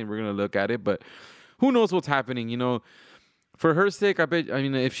replied saying, we're gonna look at it, but who knows what's happening, For her sake,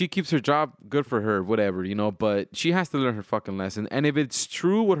 if she keeps her job, good for her, whatever, but she has to learn her fucking lesson. And if it's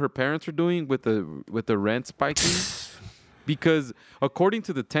true what her parents are doing with the rent spiking, because according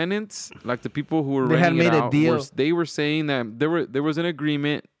to the tenants, like the people who were renting it out, they were saying that there was an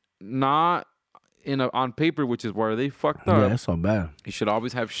agreement, not on paper, which is where they fucked up. Yeah, that's so bad. You should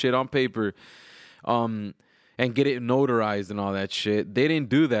always have shit on paper. And get it notarized and all that shit. They didn't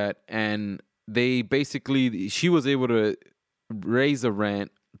do that, and she was able to raise the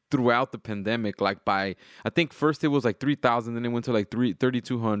rent throughout the pandemic, like by, I think first it was like 3,000, then it went to like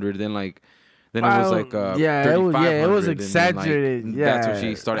 3,200, then it was like it was exaggerated. Then, that's when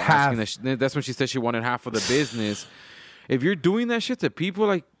she started asking. That's when she said she wanted half of the business. If you're doing that shit to people,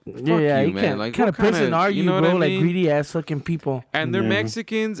 like, fuck you, man. Like, kind of person are you, bro? Like greedy ass fucking people. And they're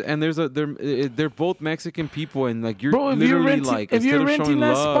Mexicans, and they're both Mexican people, and like you're literally like, if you're renting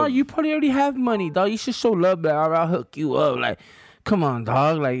that love, spot, you probably already have money, dog. You should show love, but I'll hook you up. Like, come on,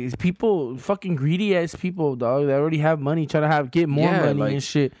 dog. Like, it's people, fucking greedy ass people, dog. They already have money, try to get more money and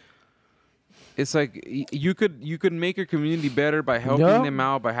shit. It's like you could make your community better by helping them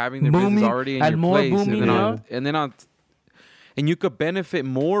out, by having their business already in your place, and you could benefit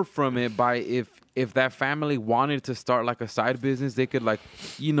more from it by if if that family wanted to start like a side business, they could like,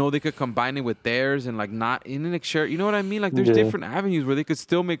 they could combine it with theirs and like not in an share. You know what I mean? Like there's different avenues where they could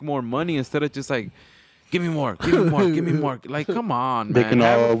still make more money instead of just like, give me more, give me more, give me more. Like, come on, They man. can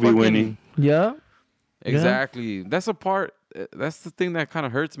all be winning. Yeah. Exactly. That's a part. That's the thing that kind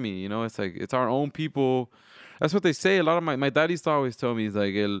of hurts me. It's like it's our own people. That's what they say. A lot of my dad used to always tell me, he's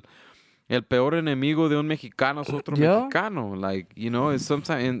like el peor enemigo de un mexicano es otro mexicano. Like, it's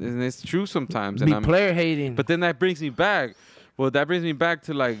sometimes, and it's true sometimes. Be player hating. But then that brings me back. Well, that brings me back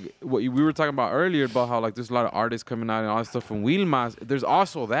to like what we were talking about earlier about how like there's a lot of artists coming out and all that stuff from Wilmas. There's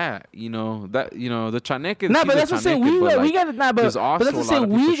also that, the Chaneque. Nah, but that's what I'm saying. We gotta but that's what I'm saying.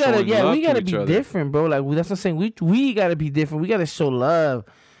 We gotta be different, bro. Like that's what I'm saying. We gotta be different. We gotta show love.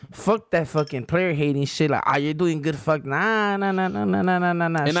 Fuck that fucking player hating shit. Like, you're doing good. Fuck, nah. And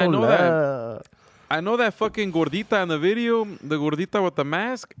I know that fucking gordita in the video, the gordita with the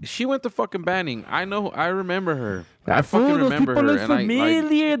mask. She went to fucking banning. I remember her. I fucking remember her. Look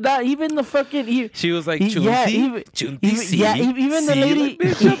familiar. Even the fucking. She was like, even the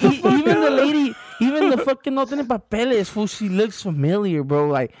lady, even the fucking no tiene papeles. Fool, she looks familiar, bro.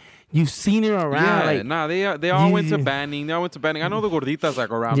 Like. You've seen her around. Yeah, they all went to banning. They all went to banning. I know the gorditas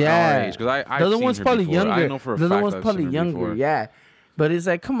like around our age because I've the seen one's her probably before. younger. I know for a fact the one's I've probably seen her younger. before. Yeah, but it's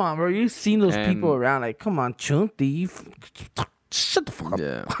like, come on, bro. You've seen those people around. Like, come on, Chunti. Shut the fuck up.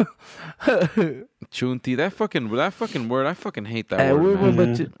 Yeah. Chunti, that fucking word. I fucking hate that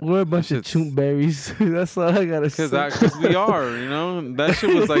word. We're a bunch of chuntberries. That's all I gotta say. Because we are, that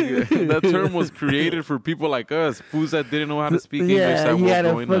shit was like that term was created for people like us, fools that didn't know how to speak English. That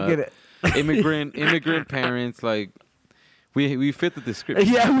were growing up. Immigrant parents, like we fit the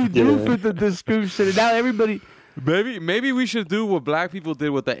description. Yeah, we do fit the description. Now everybody. Maybe we should do what black people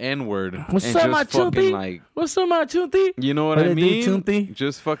did with the N word. What's up, my Chunti? What's up, my Chunti? You know what I mean?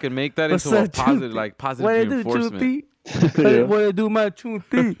 Just fucking make that into a positive, like positive reinforcement. What I do, my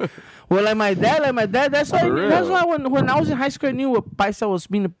Chunti? Well, like my dad. That's why when I was in high school, I knew what paisa was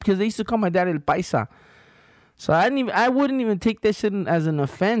mean because they used to call my dad el paisa. So I wouldn't even take that shit as an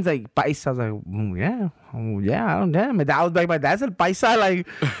offense. Like paisa, I was like, yeah, I don't damn. My dad was like, my dad's el paisa, like,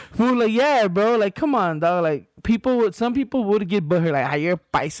 fool, like, yeah, bro, like, come on, dog, like, some people would get butthurt, like, you're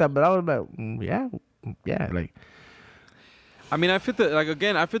paisa, but I was like, yeah, like. I mean, I fit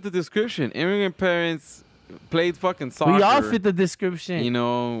the description. Immigrant parents played fucking soccer. We all fit the description.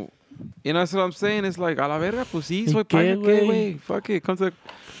 That's what I'm saying. It's like, a la verga, pues sí, soy paisa, ¿qué, güey? Fuck it,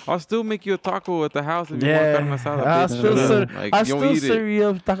 I'll still make you a taco at the house if you want carne asada. I'll still serve you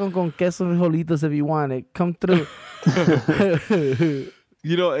a taco con queso and frijolitos if you want it. Come through.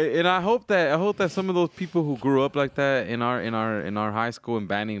 And I hope that some of those people who grew up like that in our high school and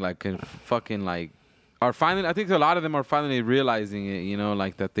banning like can fucking like are finally. I think a lot of them are finally realizing it.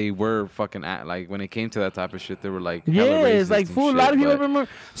 Like that they were fucking like when it came to that type of shit, they were like it's like fool. A lot of people remember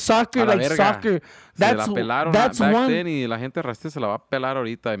soccer, like soccer. That's back one. Then y la gente racista se la va a pelar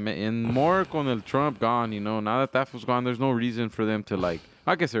ahorita. And more con el Trump gone. Now that was gone, there's no reason for them to like.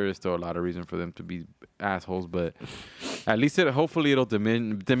 I guess there is still a lot of reason for them to be assholes, but at least hopefully it'll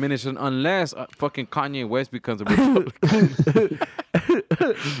diminish unless fucking Kanye West becomes a Republican.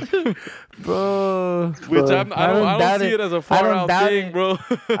 Bro, which I don't see it as a far out thing, bro.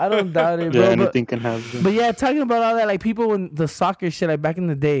 I don't doubt it, bro. Yeah, anything can happen. But yeah, talking about all that, like people when the soccer shit, like back in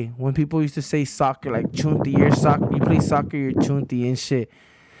the day when people used to say soccer, like chunti, you play soccer, you're chunti and shit.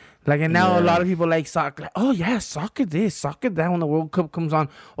 Like, and now a lot of people like soccer. Like, oh yeah, soccer this, soccer that. When the World Cup comes on,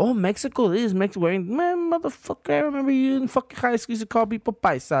 oh Mexico this, Mexico. Man, motherfucker, I remember you in fucking high school used to call people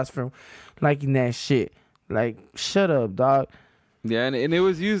paisas for liking that shit. Like, shut up, dog. Yeah, and it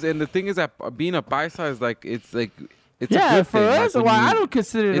was used. And the thing is that being a paisa is like it's a good for thing. us. Like, I don't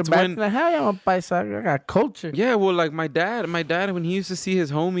consider it a bad thing. Like, hell yeah, I'm a paisa. I got culture. Yeah, well, like my dad, when he used to see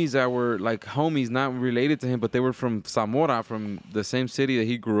his homies that were like homies, not related to him, but they were from Zamora, from the same city that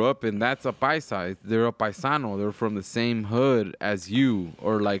he grew up in. That's a paisa. They're a paisano. They're from the same hood as you,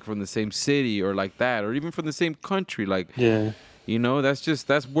 or like from the same city, or like that, or even from the same country. Like, yeah,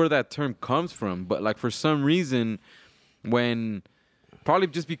 that's where that term comes from. But like for some reason, probably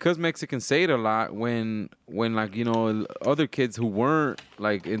just because Mexicans say it a lot when like other kids who weren't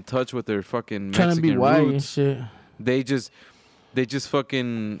like in touch with their fucking trying Mexican to be white roots, and shit. they just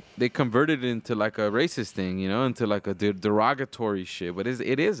fucking they converted it into like a racist thing, into like a derogatory shit. But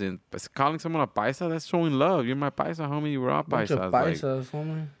it isn't. Calling someone a paisa, that's showing love. You're my paisa, homie. We're all paisas. Paisas,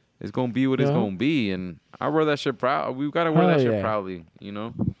 homie. It's gonna be what it's gonna be, and I wear that shit proud. We've got to wear that shit proudly,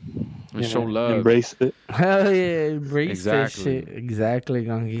 and show love. Embrace it. Hell yeah, embrace that shit. Exactly,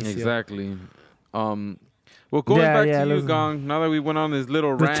 Gangicio. Exactly. Well, going Yeah, back yeah, to you, listen. Gong. Now that we went on this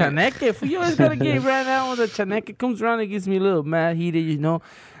little The rant, chaneque, you always gotta get ran out when the chaneque comes around. It gets me a little mad heated, you know.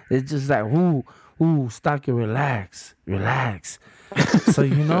 It's just like, Stocky, relax. So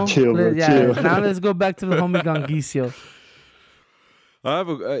you know, Chill, bro, yeah. chill. Now let's go back to the homie Gongicio. I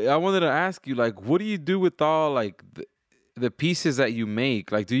wanted to ask you, like, what do you do with all like the pieces that you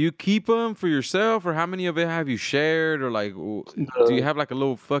make? Like, do you keep them for yourself, or how many of it have you shared, or like, do you have like a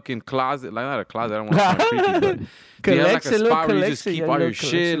little fucking closet? Like, not a closet. I don't want to sound creepy, but do you have like a Collection, little spot where you just collection, keep yeah, all your little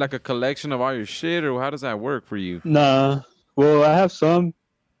shit, collection. like a collection of all your shit, or how does that work for you? Nah. Well, I have some,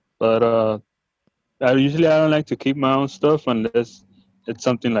 but I don't like to keep my own stuff unless it's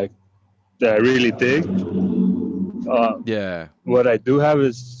something like that I really dig. Yeah. What I do have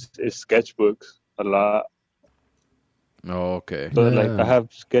is sketchbooks a lot. Oh, okay. So like I Yeah. have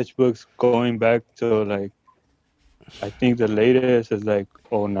sketchbooks going back to like I think the latest is like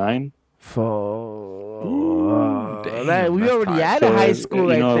 09. Damn, We that's already tight. out of high So, school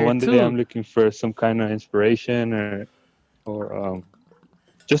right there one too. day I'm looking for some kind of inspiration or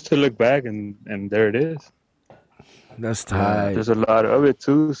just to look back and there it is. That's tight. There's a lot of it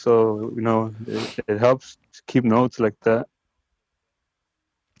too, so it helps to keep notes like that.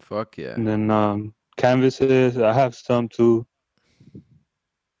 Fuck yeah. And then canvases, I have some too.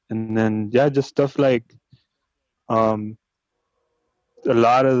 And then just stuff like a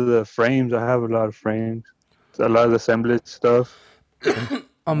lot of the frames. I have a lot of frames. A lot of the assemblage stuff.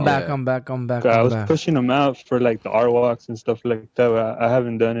 I'm back. I was pushing them out for like the art walks and stuff like that. But I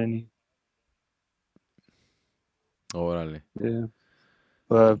haven't done any. Órale. Yeah,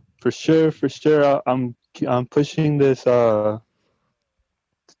 but for sure, I'm pushing this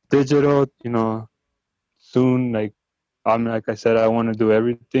digital. Soon. Like I said, I want to do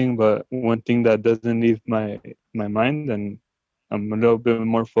everything, but one thing that doesn't leave my mind and I'm a little bit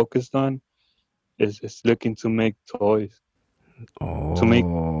more focused on is looking to make toys. To make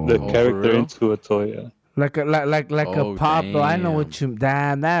the for character real? into a toy. Yeah. Like Oh, a pop. Though. I know damn. what you.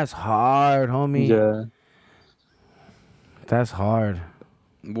 Damn, that's hard, homie. Yeah. That's hard.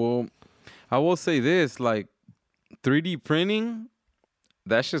 Well, I will say this, like 3D printing,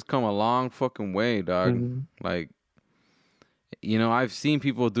 that's just come a long fucking way, dog. Mhm. Like, I've seen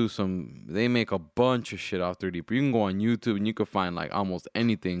people they make a bunch of shit off 3D. You can go on YouTube and you can find like almost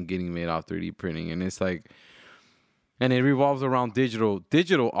anything getting made off 3D printing. And it's like, and it revolves around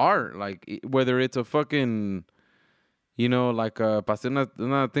digital art. Like whether it's a fucking, like para hacer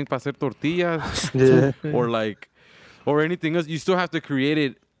una thing para hacer tortillas Yeah. or anything else, you still have to create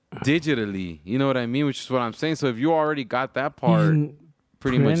it digitally. You know what I mean? Which is what I'm saying. So if you already got that part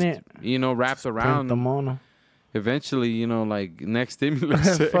pretty much, print it. wrapped Print around, the mono. eventually, like next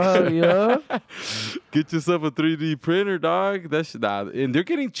stimulus check, Fuck, yeah. get yourself a 3D printer, dog. That's and they're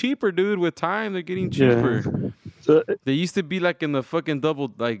getting cheaper, dude. With time, they're getting cheaper. Yeah. So They used to be like in the fucking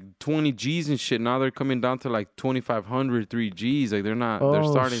double, like 20 G's and shit. Now they're coming down to like 2,500 3Gs. Like they're not. They're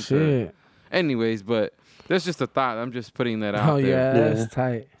starting to. shit. Anyways, but that's just a thought. I'm just putting that out Oh there. yeah, Yeah. that's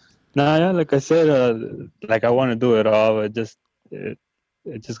tight. like I said, like I want to do it all. It's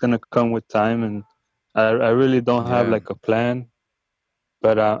just gonna come with time, and I really don't have Yeah. like a plan.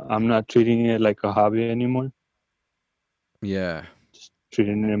 But I'm not treating it like a hobby anymore. Yeah. Just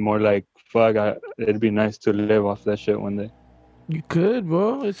treating it more like fuck. It'd be nice to live off that shit one day. You could,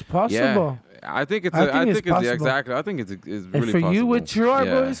 bro. It's possible. I think it's. I think it's it's possible. exactly. I think it's really And for possible. you with your art,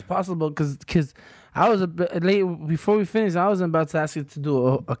 bro, Yeah. it's possible. Cause I was a bit late before we finished. I was about to ask you to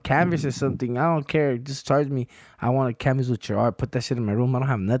do a canvas or something. I don't care. Just charge me. I want a canvas with your art. Put that shit in my room. I don't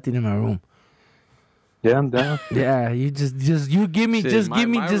have nothing in my room. Yeah, I'm down. Yeah, you just you give me Shit, just my- give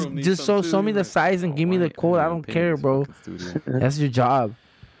me my just room needs just some show me too, the like, size and give me the code. I don't care, bro. That's your job.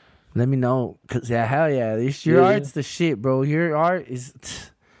 Let me know, cause hell yeah, your Yeah. art's the shit, bro. Your art is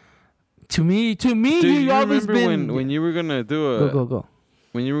to me. Dude, you you always remember been when you were gonna do go.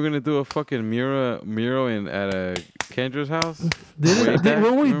 when you were gonna do a fucking mural at Kendra's house? Way Did, back?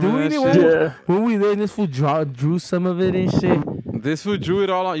 when we Remember doing that it, shit? Yeah. when we there, this fool drew some of it and shit. This fool drew it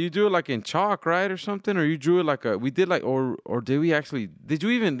all out. You drew it like in chalk, right, or something, or you drew it like we did like, or did we actually? Did you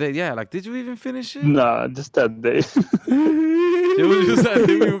even? Yeah, like did you even finish it? Nah, just that day. It was just that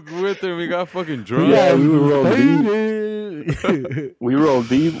thing we went there and we got fucking drunk. Yeah, we rolled deep. We rolled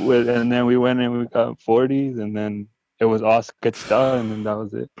deep and then we went and we got 40s, and then it was all sketched out, and then that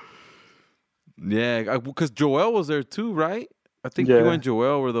was it. Yeah, because Joel was there too, right? I think Yeah. you and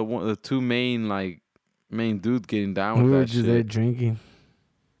Joel were the two main dudes getting down with We were that just there shit. drinking.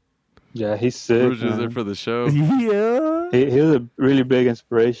 Yeah, he's We sick. were just there man. for the show, Yeah. He was a really big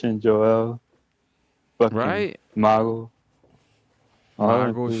inspiration, Joel. Fucking right? Mago.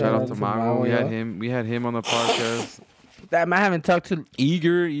 Mago, shout Shout out out to to Mago. Mago, We had him on the podcast. That I haven't talked to.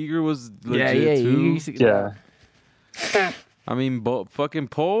 Eager was legit Yeah, too. you used to get Yeah, I mean, fucking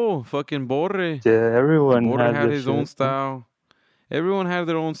Paul, fucking Borre. yeah. Everyone Borre had had their his own shit. style. Everyone had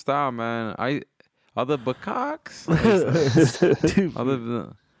their own style, man. Other Bacocks, Dude, other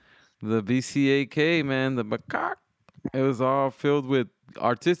the BCAK, man, the Bacock. It was all filled with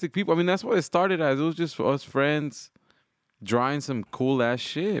artistic people. I mean, that's what it started as. It was just us friends drawing some cool ass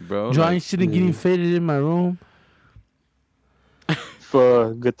shit, bro. drawing Like, shit and getting faded in my room.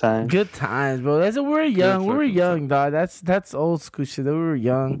 For good time. Good times, bro. That's we were young. We were fucking young, dog. That's old school shit. We were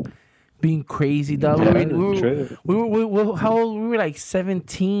young, being crazy, dog. Yeah, We were how old? We were like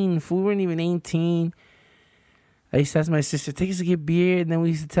 17. We weren't even 18. I used to ask my sister, take us to get beer, and then we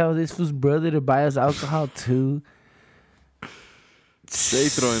used to tell this fool's brother to buy us alcohol too. They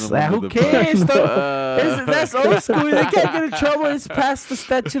throwing them Like, under who the cares? bus. though? That's old school. They can't get in trouble. It's past the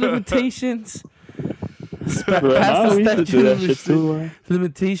statute of limitations. But now we used to do that shit too. Man.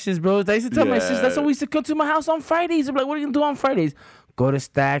 Limitations, bro. I used to tell my sister, that's Yeah. what we used to come to my house on Fridays. I'm like, what are you gonna do on Fridays? Go to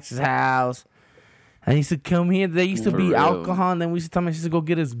Stax' house. I used to come here. There used to For be real. alcohol, and then we used to tell my sister go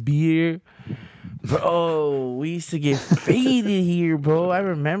get us beer. Bro, we used to get faded here, bro. I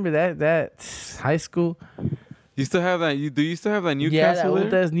remember that high school. You still have that? Do you still have that Yeah, that Newcastle old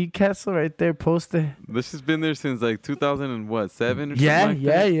there? ass Newcastle right there, poster. This has been there since like 2007 or something Yeah, like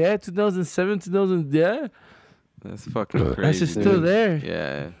that? yeah. 2007, 2000. Yeah, That's fucking crazy. that's just still dude. there.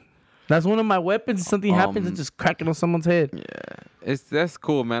 Yeah, That's one of my weapons. If something happens, I just crack it on someone's head. yeah. That's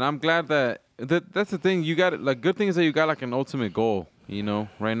cool, man. I'm glad that's the thing. You got like good thing is that you got like an ultimate goal. You know,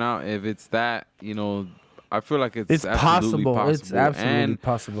 right now, if it's that, you know, I feel like it's absolutely possible. It's absolutely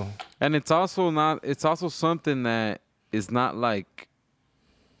possible. And it's also not. It's also something that is not like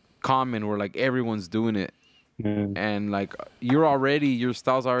common where like everyone's doing it, Yeah. and like your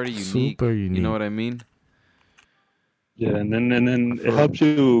style's already unique. Super You unique. know what I mean? Yeah, and then it helps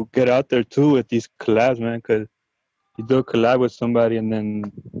you get out there too with these collabs, man. Because you do a collab with somebody, and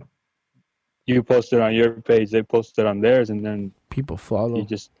then you post it on your page, they post it on theirs, and then People follow. you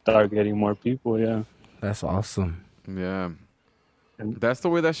just start getting more people. Yeah. That's awesome. Yeah. And- That's the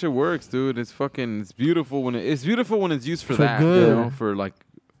way that shit works, dude. It's beautiful when it's used for For that, good. you know,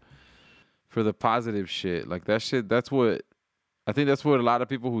 for the positive shit. Like that shit, I think that's what a lot of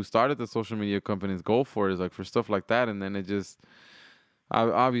people who started the social media companies go for, is like for stuff like that, and then it just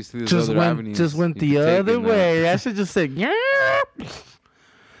obviously there's Just other avenues went you the can take other in that. way. I should just say, yeah.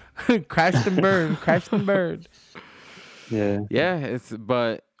 Crashed and burned. Crashed and burned. Yeah. Yeah,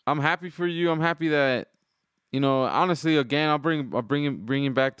 but I'm happy for you. I'm happy that, you know, honestly, again, I'll bring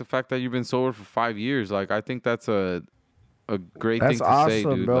back the fact that you've been sober for 5 years. Like, I think that's a great That's thing to awesome, say,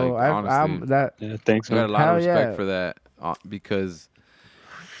 dude. bro. Like, honestly, Yeah. Thanks, I got a man. lot of Hell respect yeah. for that because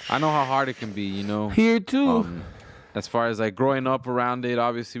I know how hard it can be, you know. Here too. As far as like growing up around it,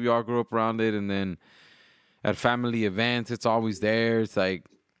 obviously we all grew up around it, and then at family events, it's always there. It's like,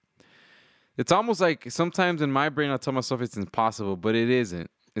 it's almost like sometimes in my brain I tell myself it's impossible, but it isn't.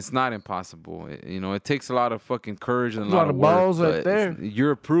 It's not impossible. It takes a lot of fucking courage and a lot of work, balls right but there.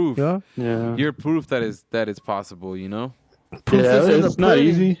 You're proof. Yeah. Yeah. You're proof that it's possible. You know. Proof Yeah, is in the it's not pudding.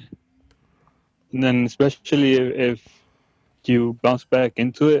 easy. And then especially if you bounce back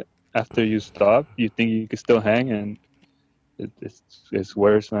into it after you stop, you think you can still hang, and it's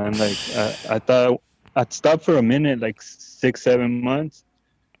worse, man. Like I thought I'd stop for a minute, like 6-7 months,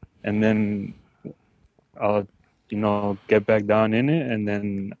 and then I'll get back down in it, and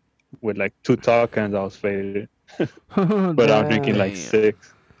then with like 2 tall cans I was faded. But I'm drinking like Damn.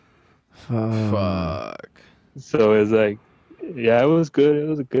 6. Fuck. So it's like, yeah, it was good. It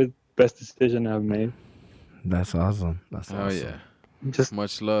was a good best decision I've made. That's awesome. That's Oh awesome. yeah. Just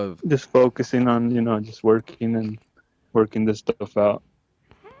Much love. focusing on just working this stuff out.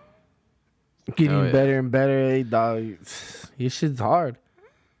 Getting Oh, yeah. better and better, hey, dog. Your shit's hard.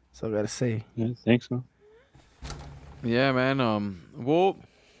 So I gotta say. Yeah, thanks, man. Yeah, man. Well,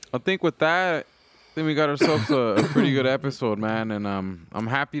 I think with that, we got ourselves a pretty good episode, man. And I'm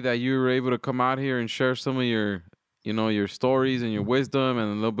happy that you were able to come out here and share some of your stories and your wisdom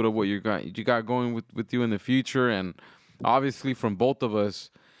and a little bit of what you got going with you in the future. And obviously, from both of us,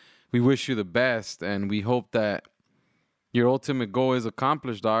 we wish you the best, and we hope that your ultimate goal is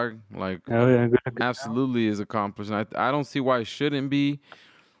accomplished, dog. Like, Oh yeah, good. absolutely is accomplished. And I don't see why it shouldn't be.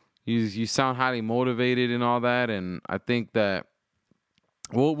 You sound highly motivated and all that, and I think that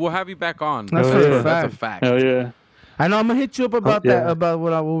we'll have you back on. That's for a That's a fact. Hell yeah. I know I'm gonna hit you up about yeah. that, about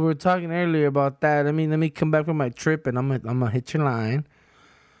what we were talking earlier about that. Let me come back from my trip, and I'm gonna hit your line.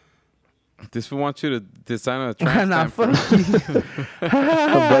 This fool wants you to design a tramp Nah, stamp. fuck you. A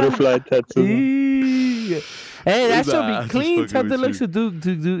butterfly tattoo. Hey, that Nah, should I'm be just clean. fucking Tell with Deluxe you.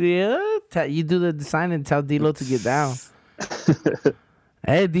 to do yeah. You do the design and tell D'Lo to get down.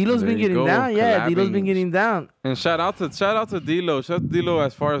 Hey, D'Lo's There been you getting go, down. Yeah, D'Lo's collabing. been getting down. And shout out to D'Lo. Shout out to D'Lo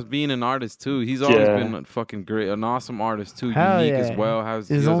as far as being an artist too. He's always Yeah. been a fucking great, an awesome artist too. Hell Unique yeah. as well. He His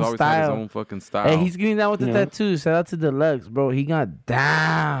has own always had his style. own fucking style. Hey, he's getting down with the Yeah. tattoos. Shout out to Deluxe, bro. He got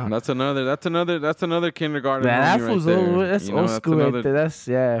down. That's another kindergarten. Man, that homie right fool's there. old. That's You know, old school another- right there.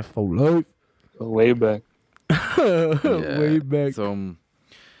 That's for life. Way back. Yeah. Way back.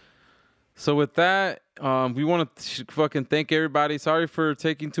 So with that, we want to fucking thank everybody. Sorry for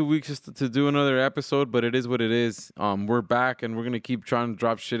taking 2 weeks just to do another episode, but it is what it is. We're back and we're gonna keep trying to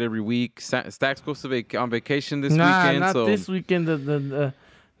drop shit every week. Stacks goes to on vacation this weekend. Not so this weekend. The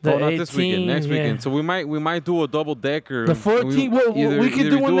not 18, this weekend. Next yeah. weekend. So we might do a double decker. The 14th. We could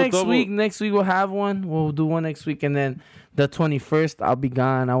do one next double- week. Next week we'll have one. We'll do one next week, and then the 21st I'll be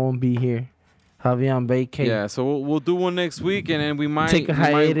gone. I won't be here. I'll be on vacay. Yeah, so we'll do one next week, and then we might Take a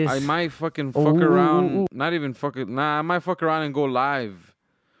hiatus. I might fucking fuck Ooh, around. ooh, ooh. Not even fucking. Nah, I might fuck around and go live.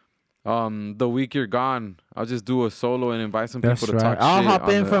 The week you're gone, I'll just do a solo and invite some That's people to right. talk I'll shit hop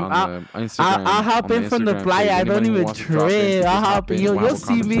on in the- from- on the Instagram. I'll hop on in from the Instagram flyer. page. I don't Anybody who even wants to drop in, trip. just I'll hop hop. in, You'll we'll have a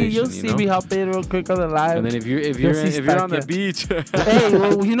see me. You'll conversation, see me hop in real quick on the live. And then if you're You'll see on the Stack, beach, Hey,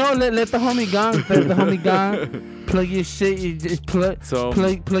 well, you know, let the homie gone. Let the homie gone. Plug your shit. You just plug So-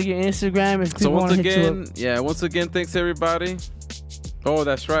 plug your Instagram if so people want once to hit you up. once again, thanks everybody. Oh,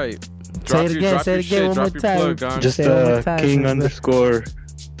 that's right. Say it again. Say it again one more Drop your time. plug, Gon. Just Say it one more time, King sister. underscore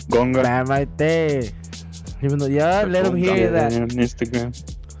Gonga. Man, right there. Even though, yeah, let him hear that. On Instagram.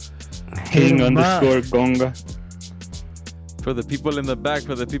 Hit King him up. underscore Gonga. For the people in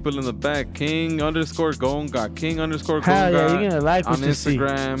the back, King underscore Gonga. King underscore Gonga. Hell yeah, you're gonna like what on you see.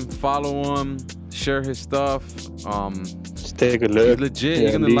 Instagram. Follow him. Share his stuff. Just take a He's look. legit. Yeah, You're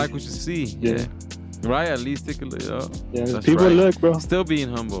at gonna least. like what you see. Yeah. Right? At least take a look. Yeah, That's people right. look, bro. Still being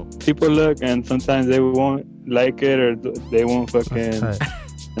humble. People look, and sometimes they won't like it or they won't fucking. That's tight.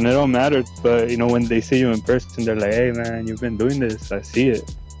 And it don't matter, but you know when they see you in person, they're like, "Hey, man, you've been doing this. I see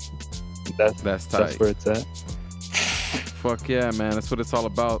it." That's tight. That's where it's at. Fuck yeah, man. That's what it's all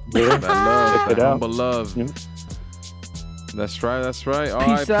about. Yeah. That love. Check That it out. humble love. Yeah. That's right. All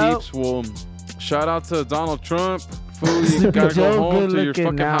right, Peace out. peeps. Well, shout out to Donald Trump. Fool, you Sleepy gotta Joe, go home good to your looking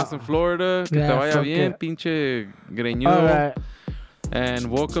fucking now. house in Florida. Que Yeah, te vaya fuck bien, it. pinche greñudo. All right.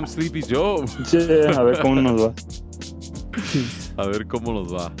 And welcome, Sleepy Joe. Yeah, a ver cómo nos va. Peace. A ver cómo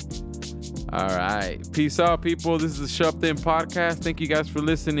nos va. All right. Peace out, people. This is the Shoved In Podcast. Thank you guys for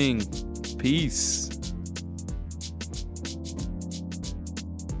listening. Peace.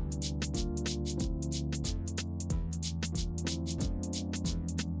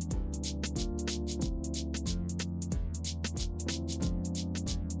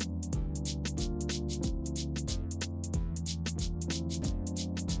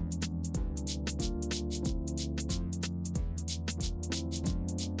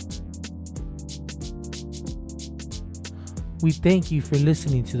 We thank you for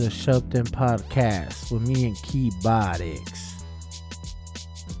listening to the Shoved In Podcast with me and Key Bodics.